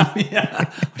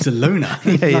 Yeah. It's a loaner.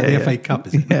 It's like the FA Cup,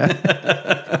 is it?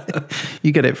 Yeah.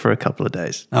 You get it for a couple of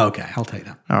days. Okay, I'll take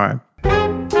that. All right.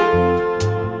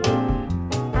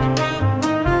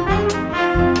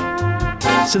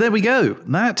 So there we go.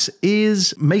 That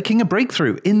is making a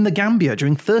breakthrough in the Gambia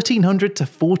during 1300 to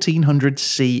 1400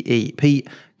 CE. Pete,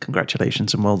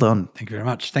 congratulations and well done. Thank you very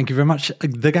much. Thank you very much,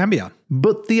 the Gambia.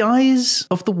 But the eyes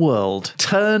of the world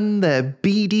turn their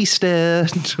beady stare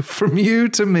from you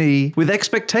to me with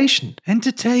expectation.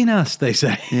 Entertain us, they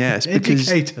say. Yes, because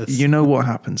Educate us. you know what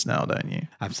happens now, don't you?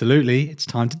 Absolutely. It's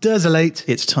time to desolate.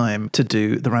 It's time to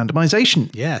do the randomization.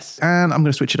 Yes. And I'm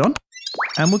going to switch it on.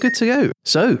 And we're good to go.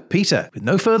 So, Peter, with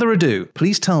no further ado,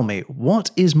 please tell me, what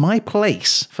is my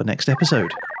place for next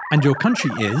episode? And your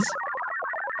country is...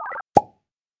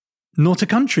 not a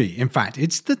country. In fact,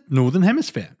 it's the Northern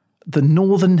Hemisphere. The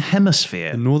Northern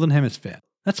Hemisphere. The Northern Hemisphere.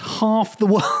 That's half the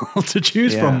world to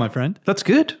choose from, my friend. That's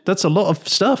good. That's a lot of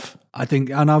stuff. I think,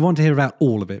 and I want to hear about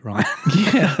all of it, Ryan.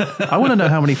 Yeah. I want to know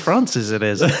how many Frances it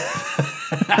is.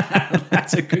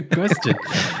 That's a good question.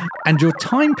 And your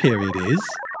time period is...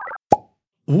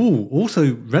 ooh,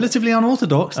 also relatively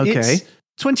unorthodox. Okay. It's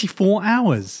 24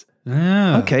 hours.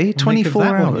 Ah, Okay, 24 make of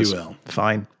that hours. one you will.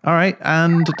 Fine. All right.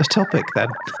 And the topic then?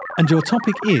 And your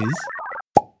topic is...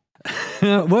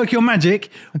 work your magic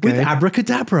with Okay.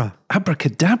 abracadabra.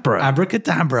 Abracadabra.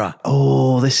 Abracadabra.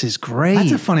 Oh, this is great.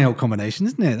 That's a funny old combination,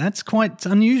 isn't it? That's quite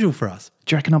unusual for us.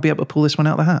 Do you reckon I'll be able to pull this one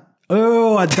out of the hat?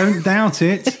 Oh, I don't doubt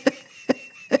it.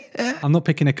 I'm not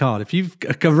picking a card. If you've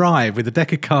arrived with a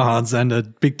deck of cards and a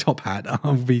big top hat,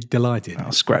 I'll be delighted.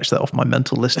 I'll scratch that off my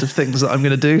mental list of things that I'm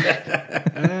going to do.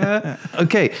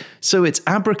 Okay, so it's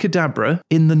abracadabra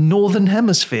in the Northern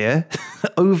Hemisphere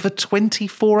over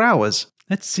 24 hours.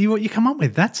 Let's see what you come up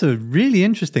with. That's a really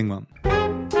interesting one.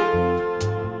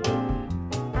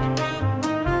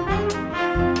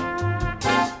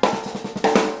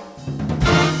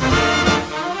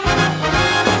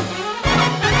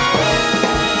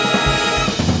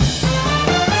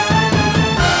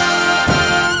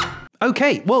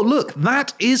 Okay, well, look,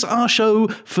 that is our show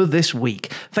for this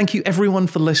week. Thank you, everyone,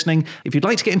 for listening. If you'd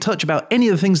like to get in touch about any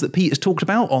of the things that Pete has talked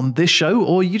about on this show,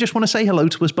 or you just want to say hello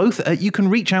to us both, you can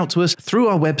reach out to us through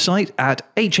our website at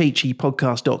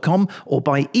hhepodcast.com or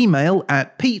by email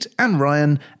at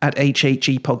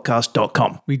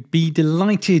peteandryan@hhepodcast.com. We'd be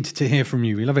delighted to hear from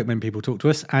you. We love it when people talk to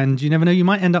us, and you never know, you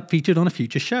might end up featured on a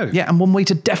future show. Yeah, and one way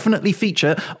to definitely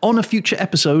feature on a future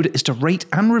episode is to rate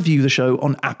and review the show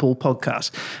on Apple Podcasts.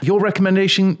 Your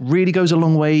recommendation really goes a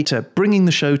long way to bringing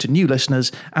the show to new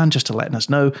listeners and just to letting us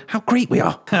know how great we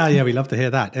are. Yeah, we love to hear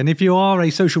that. And if you are a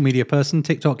social media person,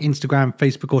 TikTok, Instagram,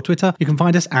 Facebook or Twitter, you can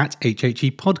find us at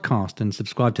HHE Podcast and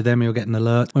subscribe to them and you'll get an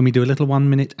alert when we do a little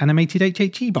 1-minute animated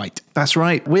HHE bite. That's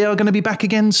right. We are going to be back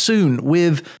again soon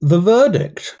with The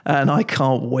Verdict. And I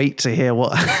can't wait to hear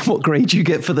what grade you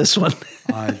get for this one.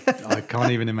 I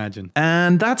can't even imagine.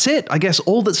 And that's it. I guess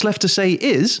all that's left to say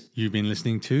is... You've been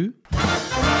listening to...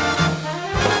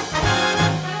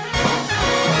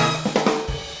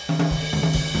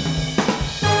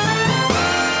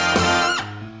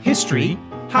 History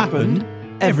happened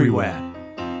everywhere.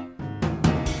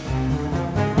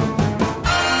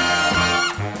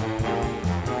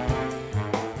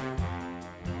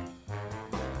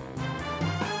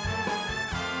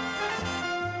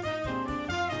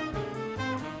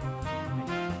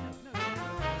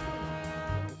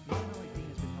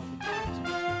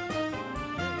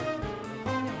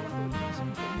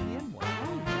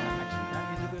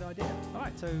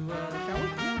 So, shall we?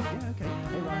 Yeah, okay.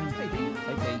 Hey, Ryan. Hey, Dean.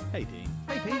 Hey, Pete. Hey, Dean.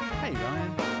 Hey, Pete. Hey,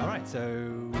 Ryan. All right, so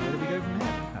where do we go from here?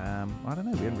 I don't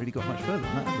know. We haven't really got much further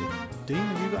than that, have we? Dean,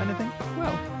 have you got anything?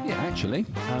 Well, yeah, actually.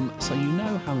 So you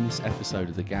know how in this episode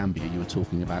of The Gambia you were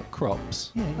talking about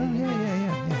crops? Yeah.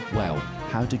 Well,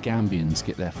 how do Gambians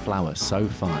get their flour so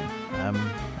fine? I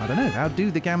don't know. How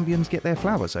do the Gambians get their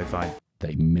flour so fine?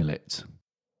 They mill it.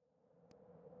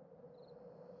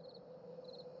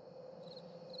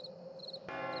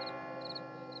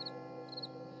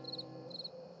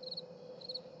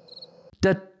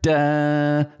 Da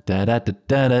da da da da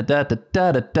da da da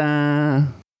da da da.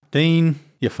 Dean,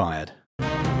 you're fired.